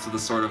returns to the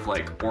sort of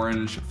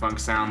orange funk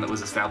sound that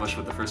was established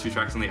with the first few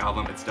tracks on the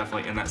album. It's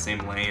definitely in that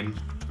same lane.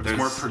 It's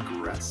more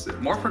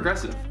progressive. More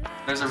progressive.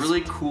 There's a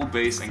really cool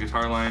bass and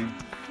guitar line,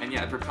 and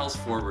yeah, it propels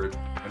forward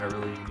in a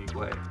really unique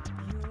way.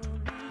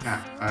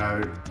 Yeah,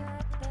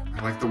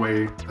 I like the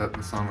way that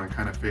the song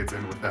kind of fades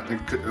in with that.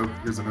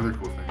 Here's another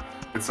cool thing.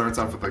 It starts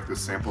off with this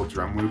sample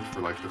drum loop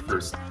for the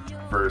first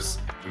verse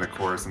and the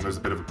chorus, and there's a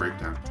bit of a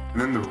breakdown. And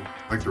then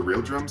the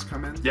real drums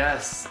come in.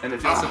 Yes, and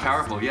it feels so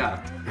powerful,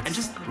 yeah. And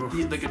just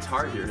the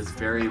guitar here is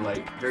very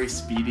very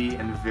speedy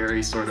and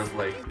very sort of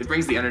it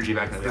brings the energy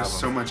back into the There's album.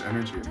 so much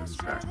energy in this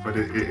track, but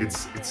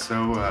it's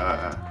so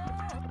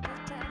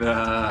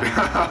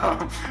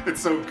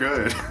it's so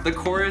good. The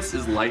chorus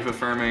is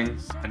life-affirming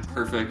and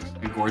perfect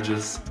and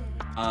gorgeous.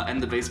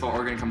 And the baseball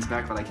organ comes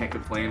back, but I can't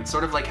complain.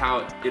 Sort of like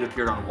how it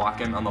appeared on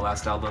Walkin' on the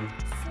last album,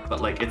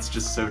 but it's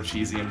just so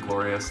cheesy and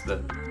glorious that...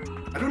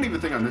 I don't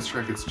even think on this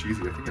track it's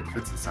cheesy. I think it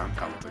fits the sound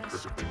palette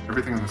perfectly.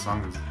 Everything on the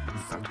song is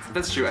done.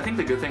 That's true. I think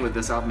the good thing with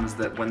this album is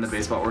that when the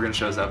baseball organ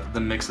shows up, the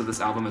mix of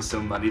this album is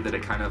so muddy that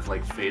it kind of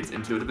fades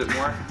into it a bit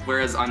more.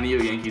 Whereas on Neo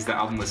Yankees, the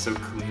album was so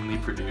cleanly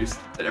produced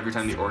that every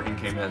time the organ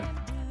came in,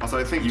 also,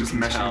 I think just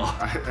meshing.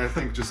 I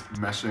think just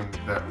meshing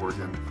that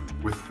organ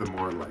with the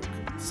more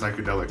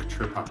psychedelic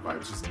trip hop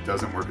vibes just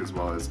doesn't work as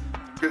well as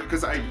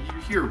because you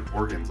hear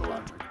organs a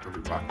lot in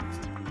early rock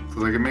music,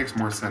 so it makes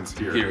more sense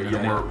here in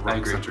a more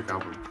rock-centric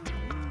album.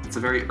 It's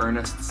a very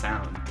earnest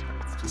sound.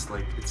 It's just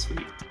it's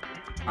sweet.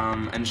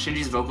 And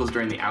Shinji's vocals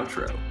during the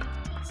outro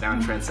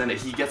sound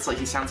transcendent.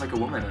 He sounds like a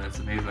woman, and it's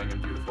amazing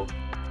and beautiful.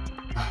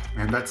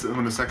 Man, that's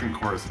when the second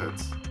chorus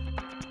hits.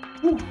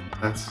 Woo.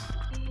 That's.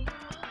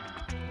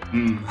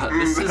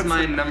 This is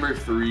my number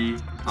 3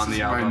 on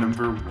the album. This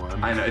is my number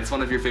 1. I know, it's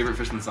one of your favorite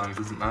Fishman songs,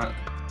 isn't that?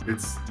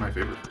 It's my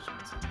favorite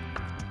Fishman song.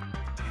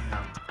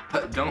 Damn.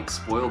 But don't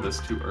spoil this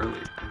too early.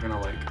 We're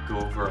gonna go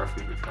over our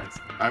favorite tracks.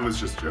 I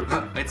was just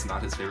joking. It's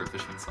not his favorite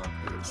Fishman song.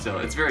 Still,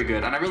 it's very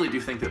good. And I really do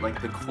think that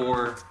the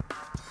core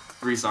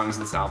 3 songs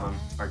of this album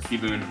are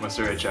Kibun,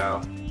 Matsuri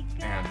Chao,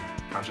 and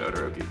Kansha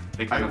Odoroki.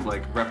 They kind of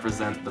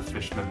represent the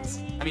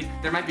Fishmans. I mean,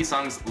 there might be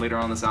songs later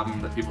on this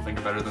album that people think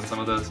are better than some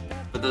of those,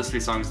 but those 3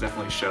 songs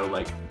definitely show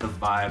the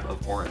vibe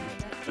of Orange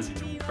as a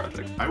unique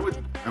project. I would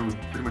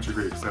pretty much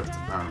agree, except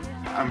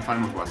I'm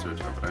fine with Matsuri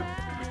Chao, but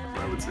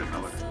I would say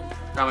Melody.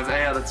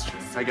 Yeah, that's true.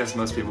 I guess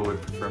most people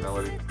would prefer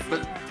Melody,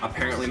 but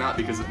apparently not,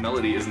 because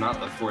Melody is not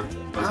the 4th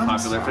most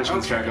popular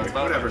Fishman track on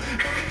Spotify.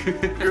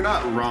 Whatever. You're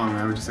not wrong.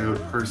 I would just say I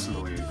would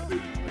personally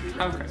include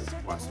Melody. Okay.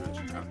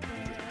 Matsuri Chao.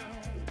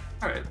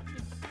 All right.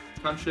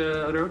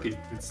 Kansha Odoroki.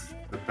 It's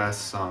the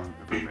best song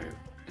ever made.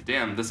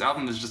 Damn, this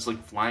album is just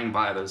flying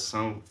by. There's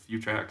so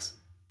few tracks.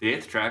 The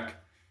 8th track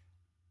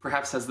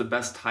perhaps has the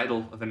best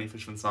title of any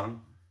Fishman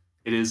song.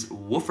 It is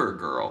Woofer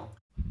Girl.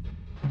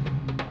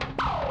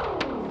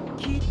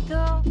 きっ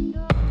と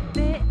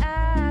出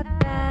会っ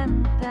た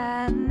ん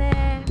だ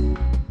ね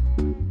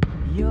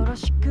よろ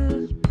し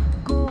く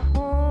ご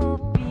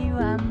褒美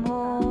は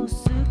もう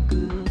す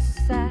ぐ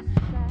さ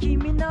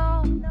君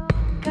の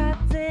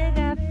風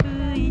が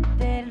吹い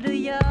て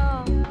るよ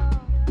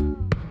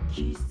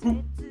季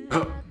節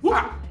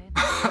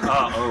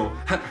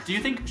Do you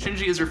think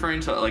Shinji is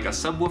referring to a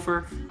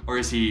subwoofer, or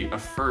is he a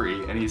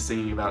furry and he's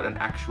singing about an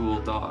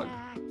actual dog?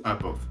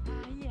 Both.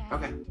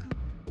 Okay.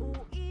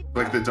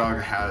 The dog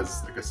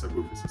has a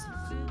subwoofer system.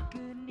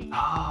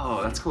 Oh,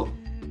 that's cool.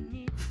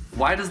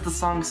 Why does the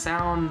song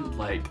sound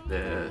like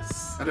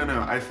this? I don't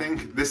know. I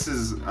think this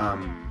is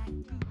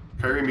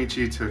Kairi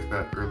Michi took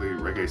that early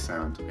reggae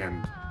sound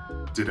and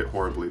did it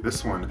horribly.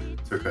 This one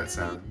took that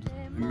sound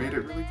and made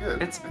it really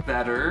good. It's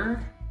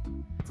better.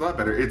 It's a lot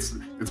better. It's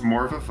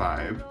more of a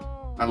vibe.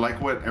 I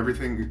like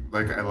everything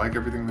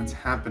that's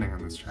happening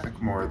on this track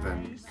more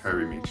than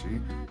Kairi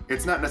Michi.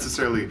 It's not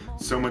necessarily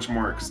so much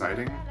more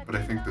exciting, but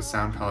I think the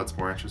sound palette's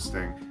more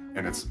interesting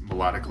and it's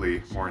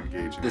melodically more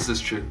engaging. This is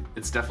true.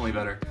 It's definitely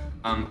better.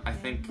 I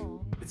think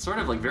it's sort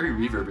of very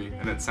reverby,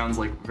 and it sounds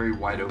very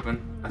wide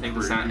open. I think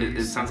the sound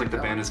it sounds like the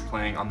band is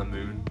playing on the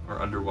moon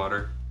or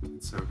underwater.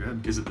 It's so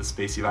good. Gives it the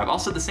spacey vibe.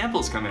 Also, the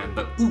samples come in.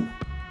 The ooh,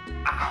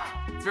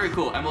 It's very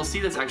cool, and we'll see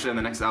this actually on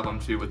the next album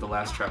too, with the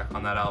last track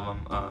on that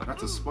album. Not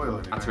to spoil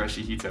anything.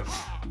 Atsureshi Hito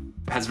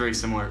has very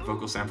similar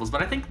vocal samples,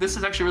 but I think this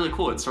is actually really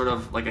cool. It's sort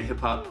of like a hip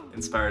hop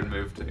inspired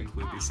move to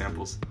include these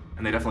samples,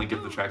 and they definitely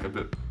give the track a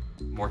bit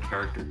more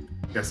character.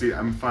 Yeah, see,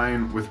 I'm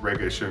fine with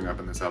reggae showing up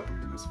in this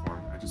album in this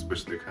form. I just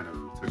wish they kind of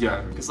took Yeah,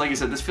 that. because like you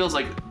said, this feels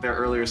like their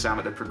earlier sound,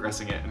 but they're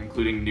progressing it and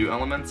including new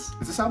elements.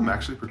 Is this album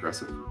actually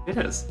progressive? It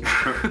is.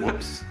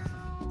 Whoops.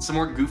 Some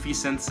more goofy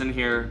synths in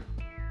here,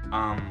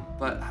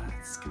 but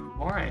it's kind of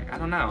boring. I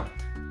don't know.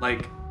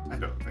 Like I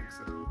don't think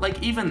so.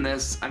 even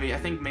this, I mean, I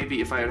think maybe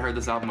if I had heard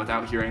this album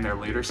without hearing their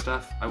later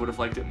stuff, I would have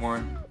liked it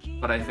more.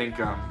 But I think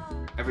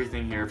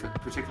everything here,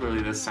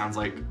 particularly this, sounds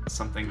like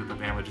something that the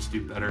band would just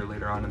do better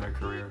later on in their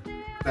career.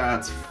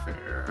 That's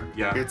fair.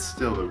 Yeah. It's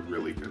still a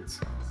really good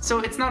song. So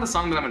it's not a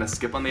song that I'm gonna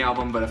skip on the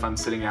album, but if I'm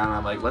sitting down and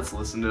I'm like, let's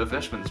listen to a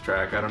Fishman's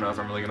track, I don't know if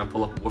I'm really gonna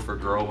pull up Woofer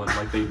Girl when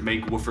like they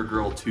make Woofer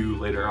Girl 2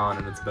 later on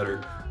and it's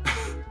better.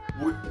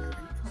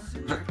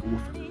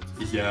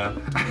 Yeah.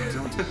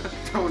 Don't do that.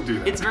 Don't do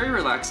that. It's very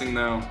relaxing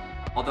though,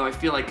 although I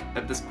feel like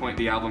at this point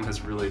the album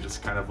has really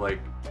just kind of like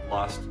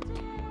lost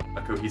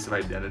a cohesive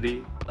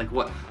identity. Like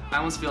what, I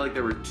almost feel like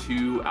there were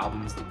 2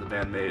 albums that the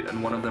band made,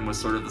 and one of them was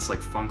sort of this like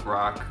funk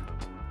rock,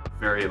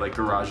 very like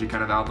garagey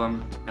kind of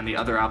album, and the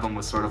other album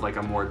was sort of like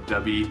a more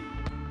dubby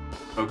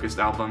focused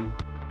album.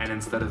 And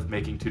instead of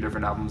making 2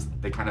 different albums,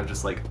 they kind of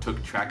just like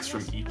took tracks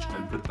from each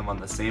and put them on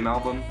the same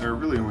album. There are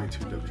really only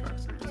 2 dub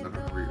tracks there, so I don't know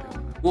where you're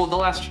going with that. Well, the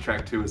last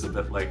track too is a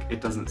bit like,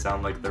 it doesn't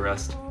sound like the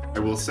rest. I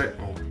will say,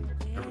 oh,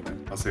 never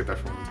mind. I'll save that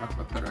for when we talk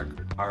about the track.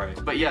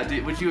 Alright, but yeah,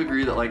 would you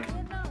agree that like,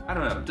 I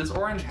don't know, does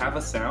Orange have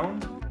a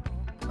sound?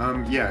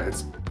 Yeah,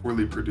 it's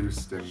poorly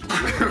produced and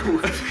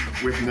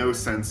with no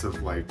sense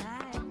of like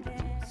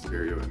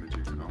stereo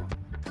imaging at all.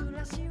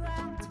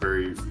 It's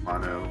very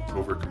mono,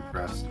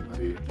 overcompressed,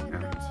 muddy,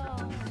 and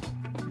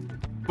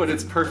But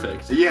it's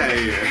perfect. yeah.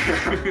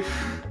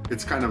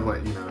 It's kind of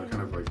like,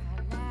 kind of like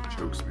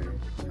chokes me.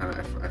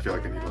 I feel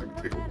like I need to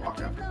like take a walk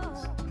after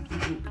this.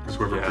 Because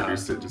whoever Yeah.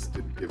 produced it just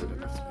didn't give it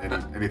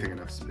anything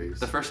enough space.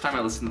 The first time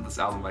I listened to this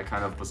album, I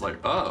kind of was like,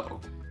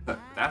 oh,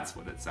 that's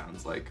what it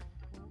sounds like.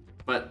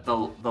 But the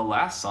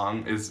last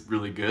song is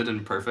really good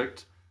and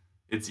perfect.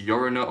 It's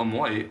Yoru no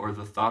Omoi, or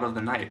The Thought of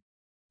the Night.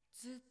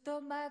 ずっと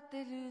待っ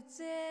てる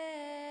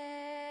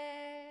ぜ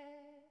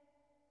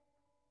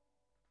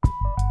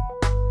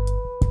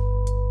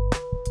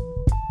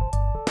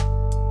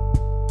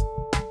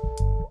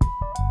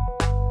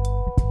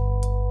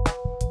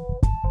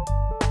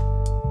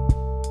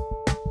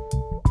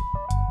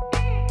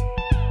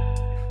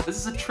This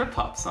is a trip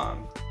hop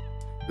song.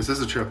 This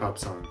is a trip hop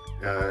song.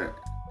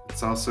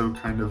 It's also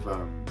kind of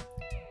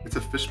it's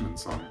a Fishman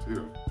song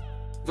too.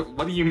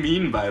 What do you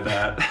mean by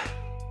that?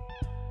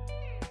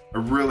 I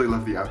really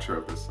love the outro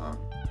of this song.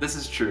 This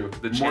is true.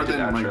 The More chanted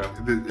than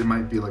outro. like it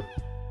might be like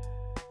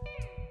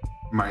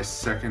my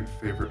second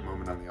favorite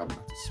moment on the album.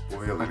 Not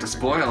to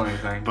spoil Not to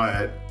anything, spoil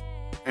anything.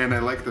 and I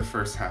like the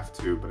first half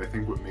too. But I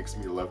think what makes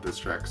me love this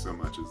track so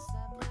much is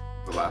like,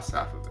 the last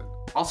half of it.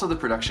 Also the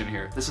production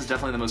here. This is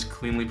definitely the most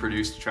cleanly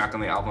produced track on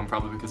the album,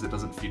 probably because it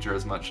doesn't feature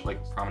as much like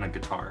prominent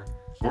guitar.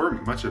 Or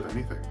much of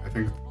anything. I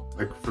think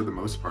like for the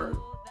most part,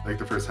 like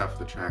the first half of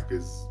the track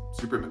is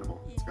super minimal.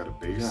 It's got a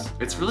bass.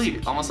 It's and really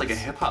some almost like a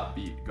keys. hip hop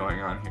beat going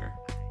on here.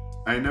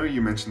 I know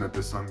you mentioned that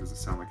this song doesn't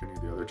sound like any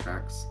of the other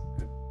tracks,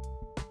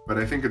 but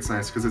I think it's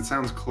nice because it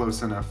sounds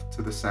close enough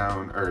to the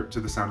sound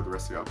of the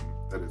rest of the album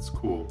that it's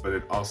cool, but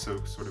it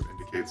also sort of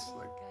indicates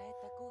like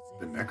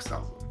the next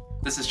album.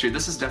 This is true.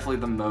 This is definitely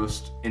the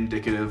most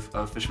indicative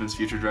of Fishman's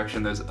future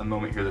direction. There's a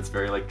moment here that's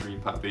very like dream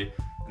poppy,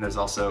 and there's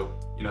also,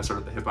 sort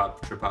of the hip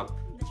hop, trip hop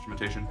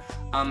instrumentation.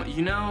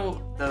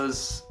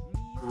 Those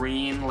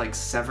green like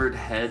severed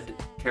head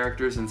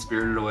characters in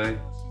Spirited Away?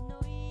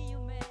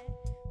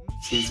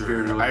 Seen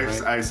Spirited Away,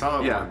 right? I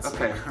saw it Yeah, once.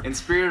 okay. In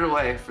Spirited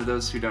Away, for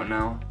those who don't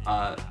know,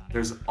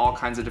 there's all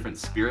kinds of different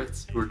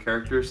spirits who are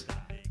characters,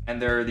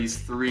 and there are these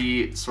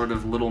 3 sort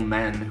of little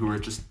men who are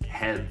just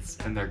heads,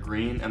 and they're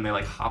green, and they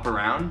like hop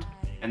around,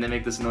 and they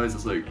make this noise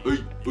that's like, oi,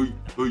 oi,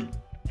 oi.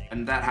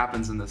 And that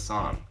happens in this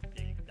song.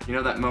 You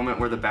know that moment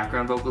where the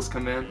background vocals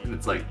come in, and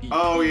it's like,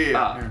 Oh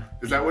yeah.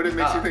 Is that what it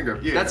makes you think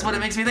of? Yeah. That's what it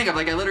makes me think of.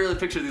 Like I literally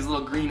picture these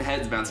little green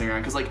heads bouncing around,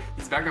 because like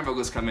these background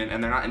vocals come in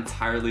and they're not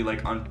entirely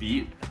like on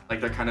beat.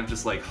 Like they're kind of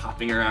just like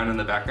hopping around in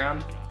the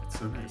background. It's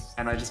so nice.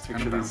 And I just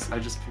picture Kinda these. bouncy. I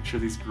just picture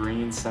these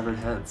green severed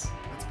heads.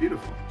 That's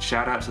beautiful.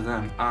 Shout out to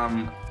them.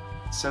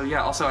 So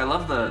yeah. Also, I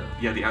love the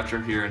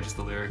outro here and just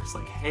the lyrics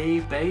like, "Hey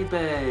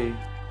baby."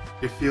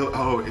 It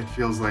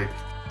feels like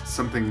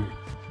something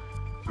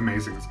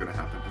amazing is gonna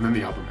happen, and then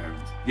the album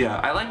ends. Yeah,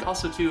 I like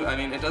also too. I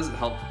mean, it does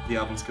help the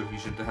album's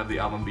cohesion to have the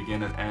album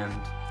begin and end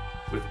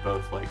with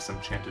both like some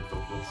chanted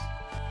vocals.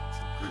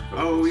 Some group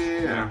Oh vocals,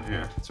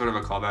 yeah. Sort of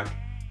a callback.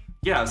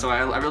 Yeah, so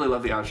I really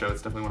love the outro.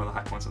 It's definitely one of the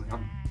high points on the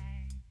album.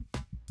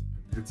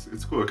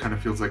 It's cool. It kind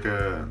of feels like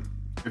a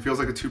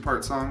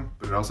 2-part song,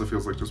 but it also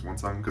feels like just one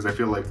song because I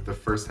feel like the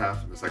first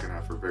half and the second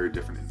half are very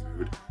different in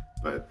mood,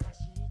 but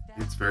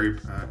it's very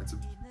it's a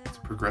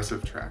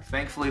progressive track.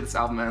 Thankfully, this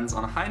album ends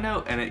on a high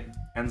note, and it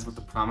ends with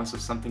the promise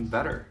of something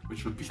better,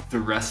 which would be the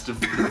rest of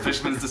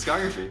Fishman's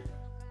discography.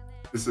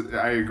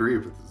 I agree,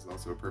 but this is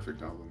also a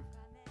perfect album.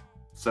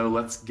 So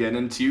let's get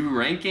into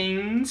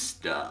ranking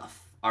stuff.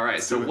 All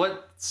right, so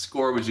what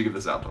score would you give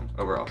this album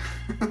overall?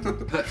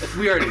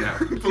 We already know,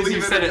 because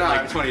you've said it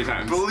like 20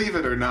 times. Believe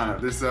it or not,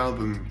 this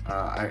album,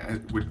 I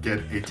would get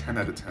a 10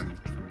 out of 10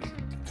 from me.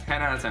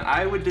 10 out of 10.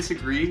 I would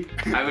disagree.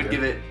 I would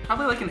give it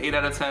probably like an 8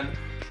 out of 10.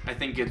 I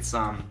think it's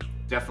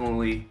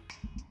definitely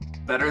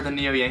better than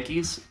Neo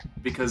Yankees,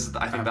 because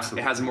I think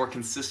it has more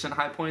consistent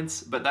high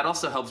points, but that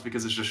also helps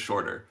because it's just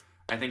shorter.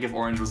 I think if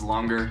Orange was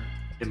longer,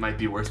 it might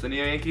be worse than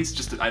Neo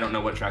Yankees. I don't know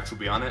what tracks will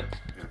be on it.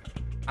 Yeah.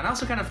 And I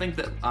also kind of think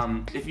that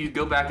if you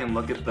go back and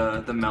look at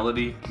the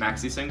Melody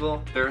maxi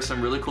single, there are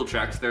some really cool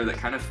tracks there that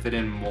kind of fit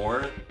in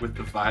more with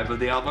the vibe of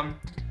the album.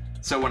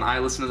 So when I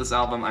listen to this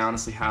album, I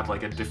honestly have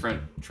like a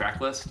different track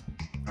list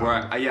where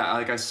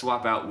I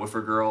swap out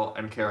Woofer Girl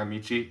and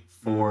Karamichi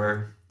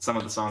for some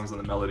of the songs on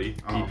the Melody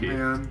EP.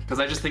 Because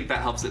I just think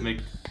that helps it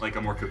make like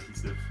a more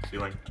cohesive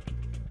feeling.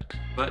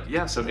 But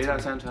yeah, so 8 out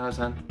of 10, 10 out of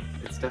 10.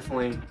 It's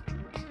definitely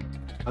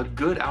a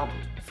good album.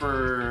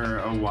 For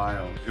a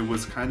while, it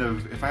was kind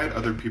of, if I had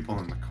other people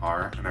in the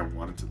car and I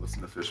wanted to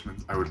listen to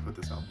Fishman's, I would put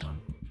this album on.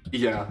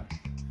 Yeah.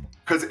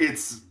 Because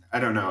it's,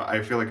 I don't know,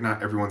 I feel like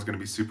not everyone's going to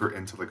be super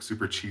into like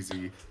super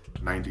cheesy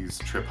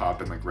 90s trip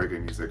hop and like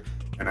reggae music.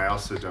 And I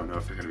also don't know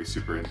if they're going to be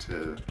super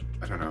into,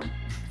 I don't know,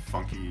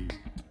 funky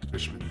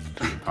Fishman's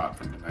trip hop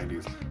from the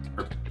 90s.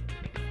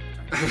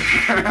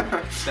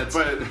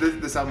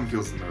 But this album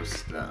feels the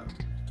most,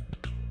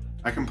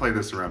 I can play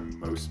this around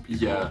most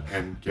people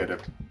and get a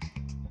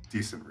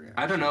decent reaction.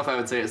 I don't know if I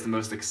would say it's the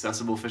most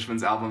accessible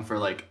Fishman's album for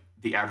like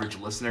the average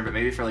listener, but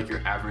maybe for like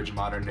your average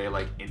modern day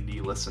like indie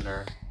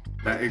listener.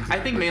 Exactly. I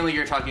think mainly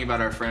you're talking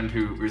about our friend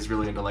who is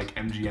really into like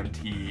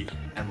MGMT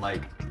and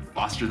like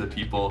Foster the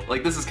People.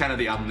 Like this is kind of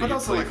the album that you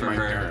play for her.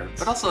 Parents.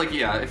 But also like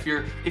if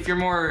you're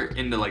more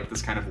into like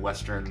this kind of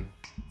Western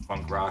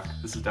funk rock,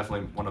 this is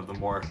definitely one of the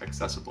more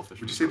accessible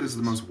Fishman's. Would you say this is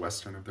the most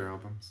Western of their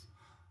albums?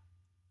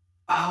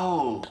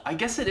 Oh, I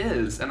guess it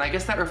is. And I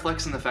guess that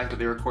reflects in the fact that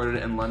they recorded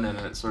it in London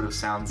and it sort of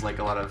sounds like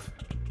a lot of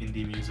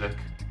indie music.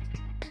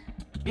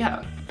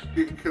 Yeah.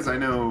 Because I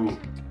don't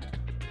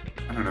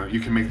know, you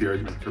can make the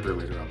argument for their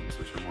later albums,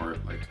 which are more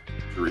like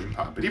dream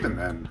pop. But even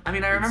then... I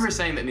mean, I remember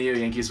saying that Neo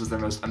Yankees was their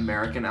most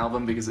American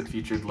album because it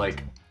featured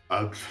like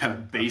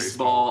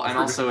baseball and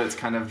also it's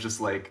kind of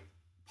just like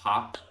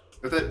pop.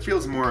 But that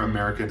feels more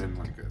American in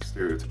like a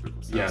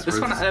stereotypical sense. Yeah,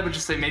 this one I would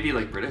just say maybe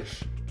like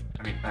British.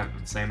 I mean, I'm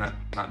saying that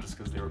not just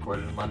because they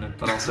recorded in London,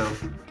 but also,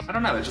 I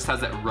don't know, it just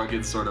has that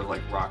rugged sort of like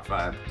rock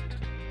vibe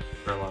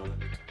for a lot of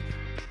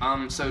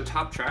it. So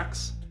top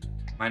tracks,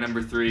 my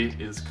number 3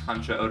 is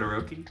Kancha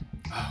Odoroki.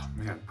 Oh,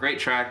 man. Great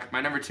track.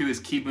 My number 2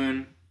 is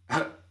Kibun.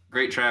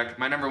 Great track.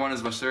 My number 1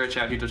 is Wasura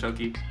Cha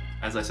Hitotoki.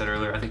 As I said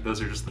earlier, I think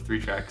those are just the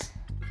 3 tracks,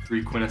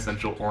 3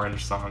 quintessential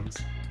Orange songs.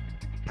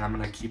 And I'm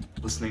gonna keep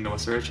listening to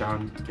Wasura Cha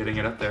and getting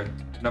it up there.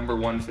 Number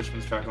 1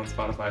 Fishman's track on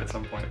Spotify at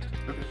some point.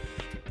 Okay.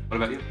 What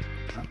about you?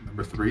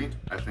 Number 3,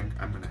 I think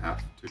I'm gonna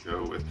have to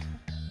go with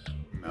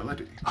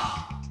Melody.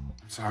 I'm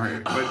sorry,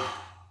 but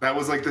that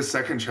was like the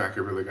second track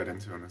I really got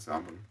into on this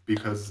album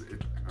because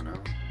I don't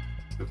know,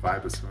 the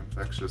vibe is so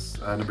infectious.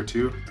 Number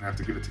 2, I'm gonna have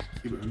to give it to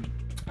Kibun.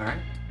 All right.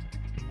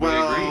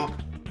 Well,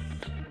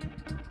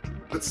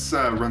 let's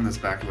run this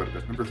back a little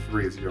bit. Number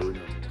 3 is Yoru no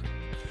Omoi.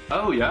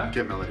 Oh yeah.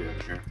 Get Melody out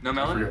of here. No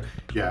Melody?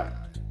 Yeah.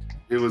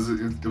 It was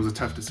a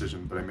tough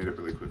decision, but I made it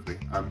really quickly.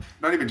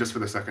 Not even just for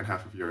the second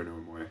half of Yoru no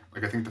Omoi.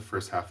 Like I think the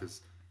first half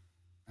is,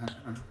 I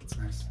don't know, it's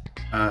nice.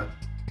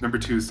 Number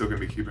 2 is still gonna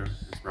be Kibun.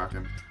 It's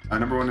rockin'.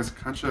 Number 1 is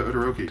Kancha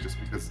Odoroki, just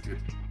because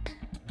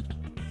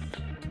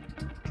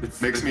it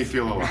makes me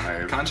feel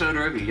alive. Kancha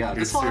Odoroki, yeah.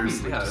 This album,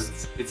 yeah,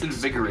 just, it's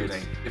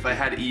invigorating. If I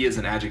had E as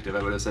an adjective,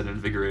 I would have said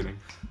invigorating.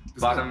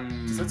 Does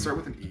that start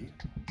with an E?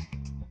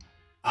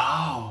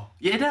 Oh,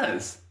 yeah, it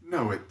does.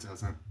 No, it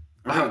doesn't.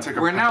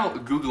 We're now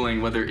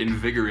Googling whether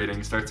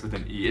invigorating starts with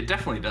an E. It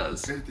definitely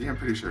does. Yeah, I'm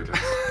pretty sure it does.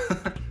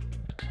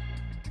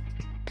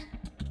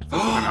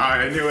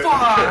 I knew it.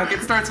 Fuck!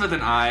 It starts with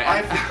an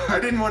I. I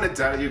didn't want to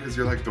doubt you because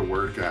you're like the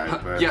word guy.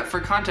 But... Yeah,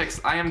 for context,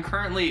 I am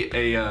currently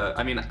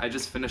I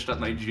just finished up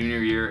my junior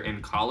year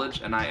in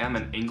college and I am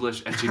an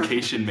English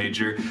education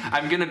major.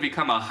 I'm gonna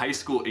become a high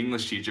school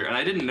English teacher and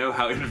I didn't know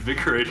how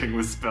invigorating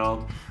was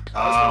spelled.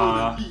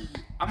 I'm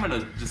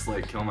gonna just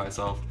like kill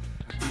myself.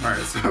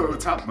 Alright, so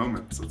top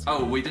moments.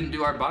 We didn't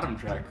do our bottom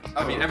track.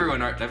 I mean,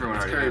 everyone already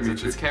knows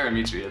it. It's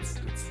Karamichi. It's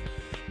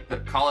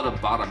call it a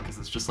bottom because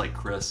it's just like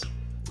Chris.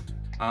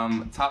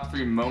 Top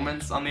 3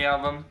 moments on the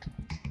album.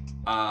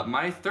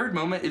 My third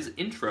moment is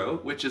Intro,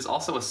 which is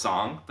also a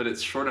song, but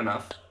it's short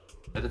enough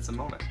that it's a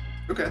moment.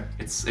 Okay.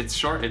 It's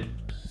short. It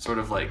sort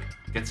of like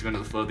gets you into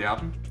the flow of the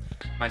album.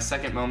 My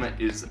second moment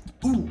is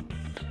Ooh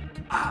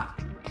Ah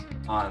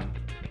on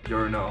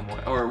Yoru no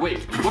Omoi. Or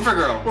wait, Woofer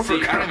Girl.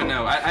 See, I don't even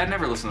know. I'd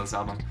never listened to this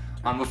album.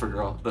 On Woofer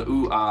Girl, the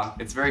Ooh Ah,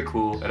 it's very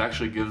cool. It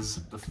actually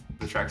gives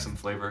the track some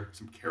flavor.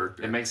 Some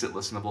character. It makes it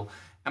listenable.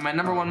 And my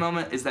number one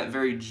moment is that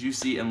very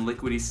juicy and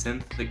liquidy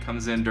synth that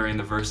comes in during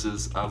the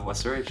verses of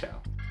Wasuri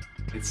Chow.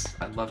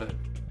 I love it.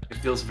 It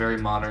feels very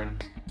modern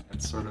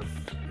and sort of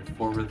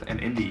forward and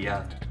indie,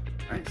 yeah.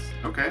 Nice.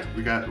 Okay,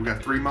 we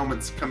got 3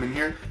 moments coming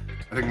here.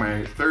 I think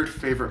my third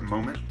favorite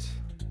moment,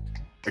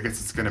 I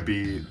guess it's gonna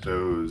be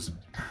those.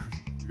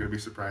 You're gonna be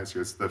surprised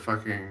here. It's the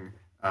fucking.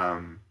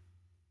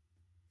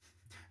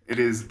 It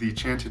is the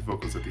chanted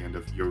vocals at the end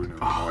of Yoru no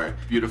Moe.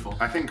 Beautiful.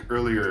 I think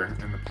earlier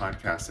in the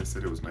podcast I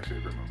said it was my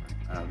favorite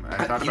moment.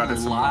 I thought about it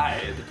some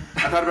lied. more.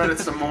 I thought about it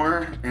some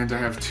more, and I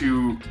have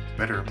 2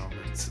 better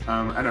moments.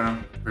 I don't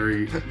know.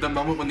 Very. The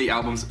moment when the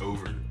album's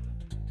over.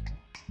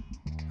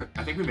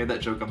 I think we made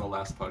that joke on the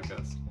last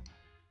podcast.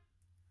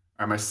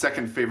 My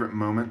second favorite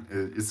moment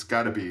is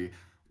got to be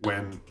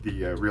when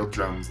the real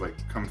drums like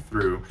come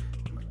through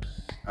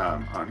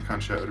on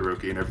Kansha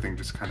Odoroki and everything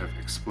just kind of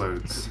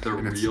explodes. The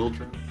And real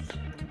drums?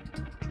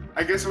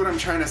 I guess what I'm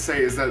trying to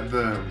say is that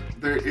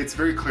it's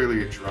very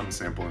clearly a drum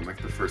sample in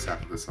like the first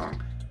half of the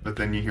song, but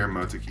then you hear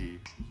Motoki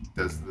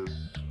does the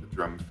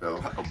drum fill,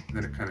 and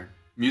then it kind of.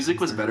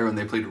 Music was better when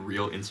they played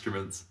real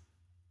instruments.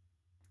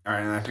 All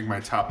right, and I think my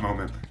top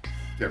moment.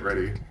 Get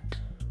ready.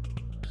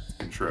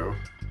 Intro.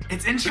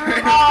 It's intro.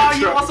 Oh,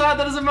 you also had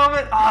that as a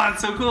moment. Oh,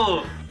 it's so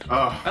cool.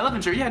 Oh, I love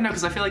intro. Yeah, no,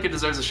 because I feel like it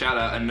deserves a shout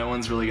out, and no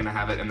one's really gonna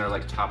have it in their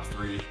like top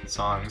 3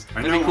 songs. I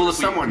It'd know be cool if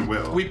someone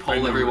will. We I poll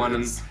know everyone, it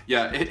and is.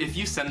 yeah, if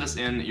you send us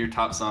in your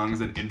top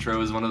songs and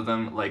intro is one of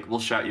them, like we'll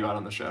shout you out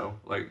on the show.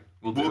 Like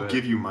we'll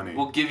give you money.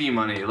 We'll give you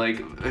money.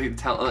 Like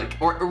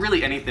or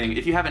really anything.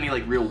 If you have any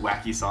like real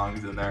wacky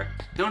songs in there,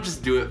 don't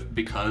just do it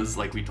because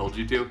like we told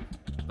you to.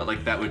 But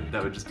like that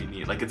would just be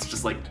neat. Like it's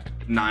just like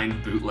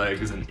 9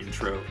 bootlegs and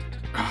intro.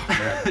 Oh,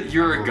 man.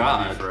 You're I a will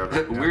god. love you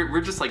forever, yeah.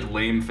 We're just like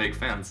lame fake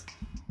fans.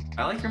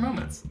 I like your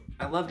moments.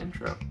 I love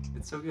intro.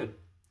 It's so good.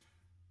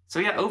 So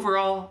yeah,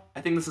 overall,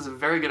 I think this is a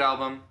very good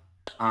album.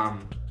 I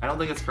don't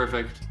think it's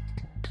perfect,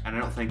 and I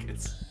don't think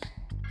it's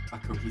a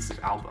cohesive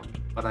album.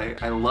 But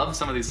I love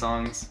some of these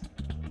songs,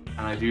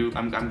 and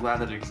I'm glad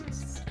that it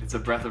exists. It's a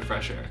breath of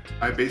fresh air.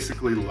 I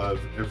basically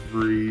love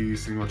every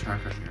single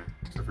track on here,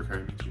 except for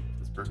Karimichi.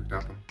 It's a perfect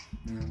album.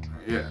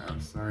 Yeah, I'm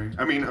sorry.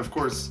 I mean, of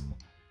course,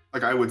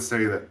 like I would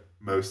say that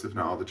most, if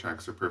not all, the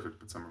tracks are perfect,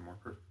 but some are more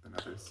perfect than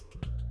others.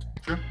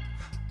 True.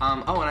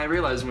 And I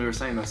realized when we were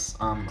saying this,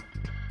 on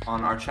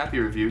our Chappie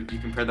review, you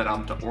compared that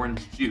album to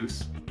Orange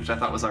Juice, which I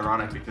thought was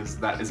ironic because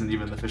that isn't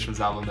even the Fishman's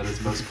album that is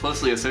most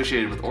closely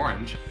associated with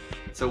orange.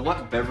 So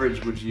what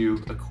beverage would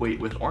you equate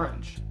with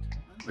orange?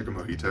 Like a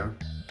mojito.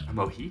 A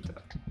mojito.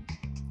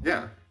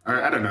 Yeah.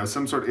 Or, I don't know,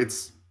 some sort.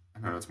 It's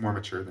more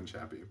mature than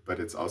Chappie, but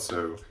it's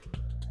also,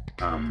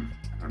 I don't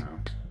know.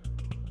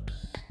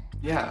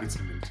 Yeah. It's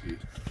minty.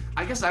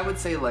 I guess I would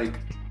say like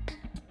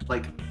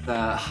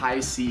the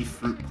high C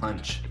fruit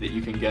punch that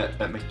you can get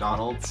at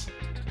McDonald's.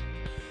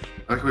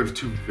 I like we have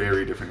 2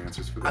 very different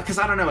answers for that. Because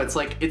I don't know,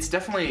 it's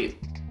definitely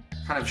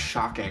kind of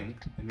shocking,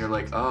 and you're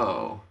like,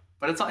 oh,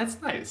 but it's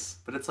nice,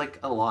 but it's like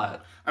a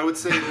lot. I would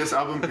say this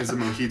album is a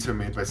mojito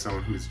made by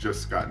someone who's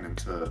just gotten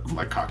into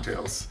like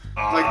cocktails.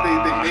 Like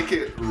they make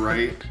it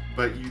right,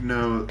 but you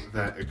know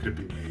that it could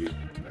be made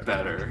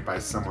Better. by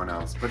someone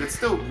else. But it's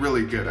still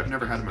really good. I've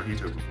never had a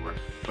mojito before,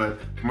 but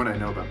from what I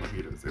know about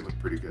mojitos, they look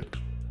pretty good.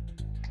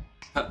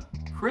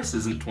 Chris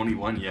isn't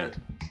 21 yet.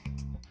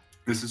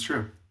 This is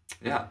true.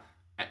 Yeah.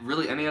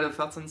 Really, any other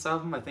thoughts on this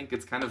album? I think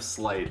it's kind of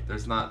slight.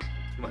 There's not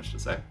too much to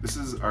say. This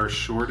is our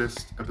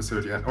shortest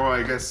episode yet. Oh,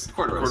 I guess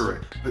Corduroy.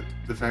 But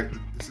the fact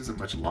that this isn't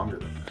much longer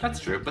than that. That's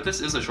true, but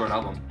this is a short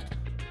album.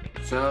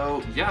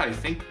 So, yeah, I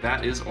think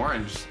that is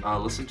Orange.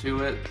 Listen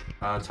to it.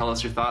 Tell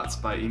us your thoughts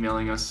by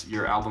emailing us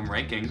your album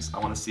rankings. I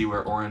want to see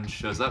where Orange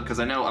shows up, because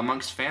I know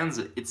amongst fans,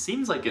 it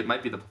seems like it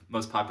might be the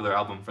most popular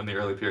album from the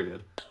early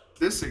period.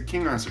 This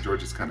King Master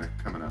George is kind of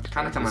coming up.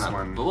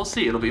 But we'll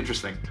see. It'll be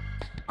interesting.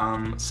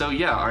 So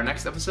yeah, our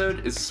next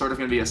episode is sort of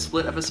going to be a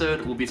split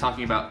episode. We'll be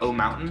talking about Oh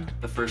Mountain,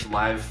 the first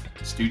live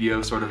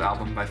studio sort of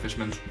album by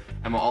Fishmans,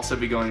 and we'll also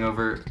be going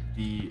over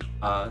the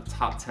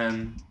top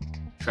 10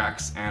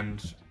 tracks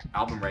and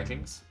album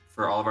rankings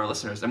for all of our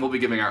listeners, and we'll be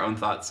giving our own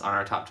thoughts on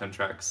our top 10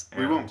 tracks.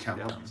 We and won't count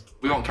the them. albums.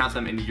 We won't count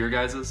them into your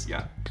guys's.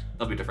 Yeah,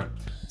 they'll be different.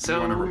 So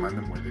you want to remind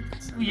them where they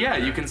can send yeah,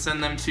 it? you can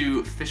send them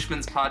to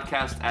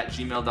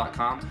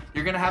fishmanspodcast@gmail.com.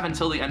 You're going to have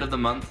until the end of the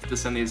month to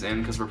send these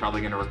in, because we're probably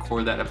going to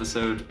record that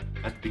episode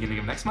at the beginning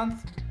of next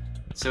month.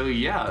 So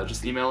yeah,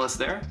 just email us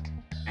there.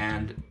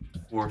 And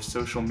for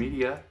social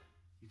media,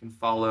 you can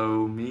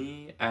follow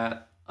me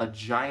at a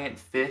giant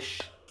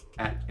fish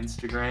at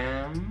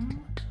Instagram.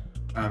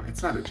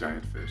 It's not a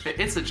giant fish.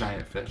 It's a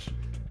giant fish.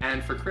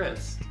 And for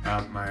Chris,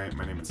 My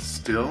name is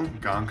still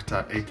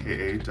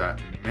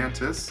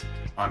gonk.aka.mantis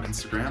on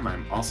Instagram.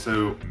 I'm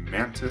also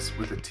Mantis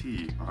with a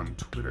T on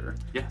Twitter.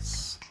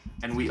 yes.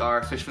 And we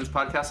are Fishman's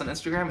Podcast on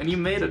Instagram. And you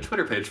made a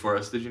Twitter page for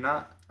us, did you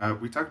not?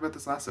 We talked about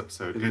this last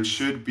episode. It It is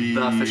should be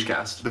The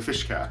Fishcast. The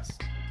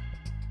Fishcast.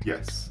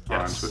 Yes, on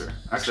Yes. Twitter.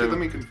 Actually, So- let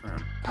me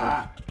confirm.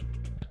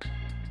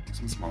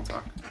 Some small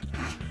talk.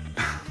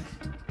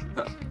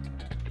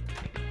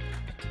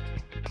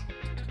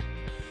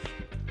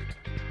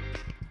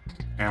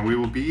 And we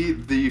will be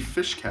the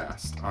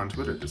Fishcast on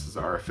Twitter. This is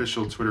our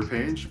official Twitter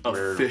page.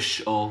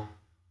 Official.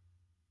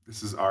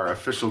 This is our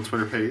official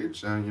Twitter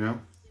page, and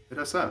hit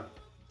us up.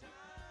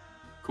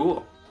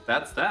 Cool.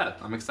 That's that.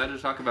 I'm excited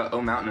to talk about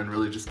O Mountain and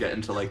really just get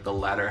into like the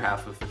latter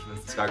half of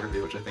Fishman's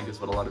discography, which I think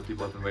is what a lot of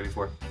people have been waiting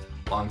for.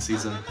 Long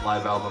season,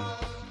 live albums,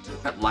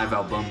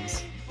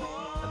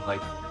 and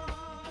like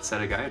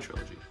Setagaya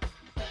trilogy.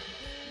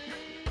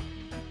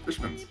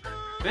 Fishman's.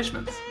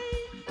 Fishman's.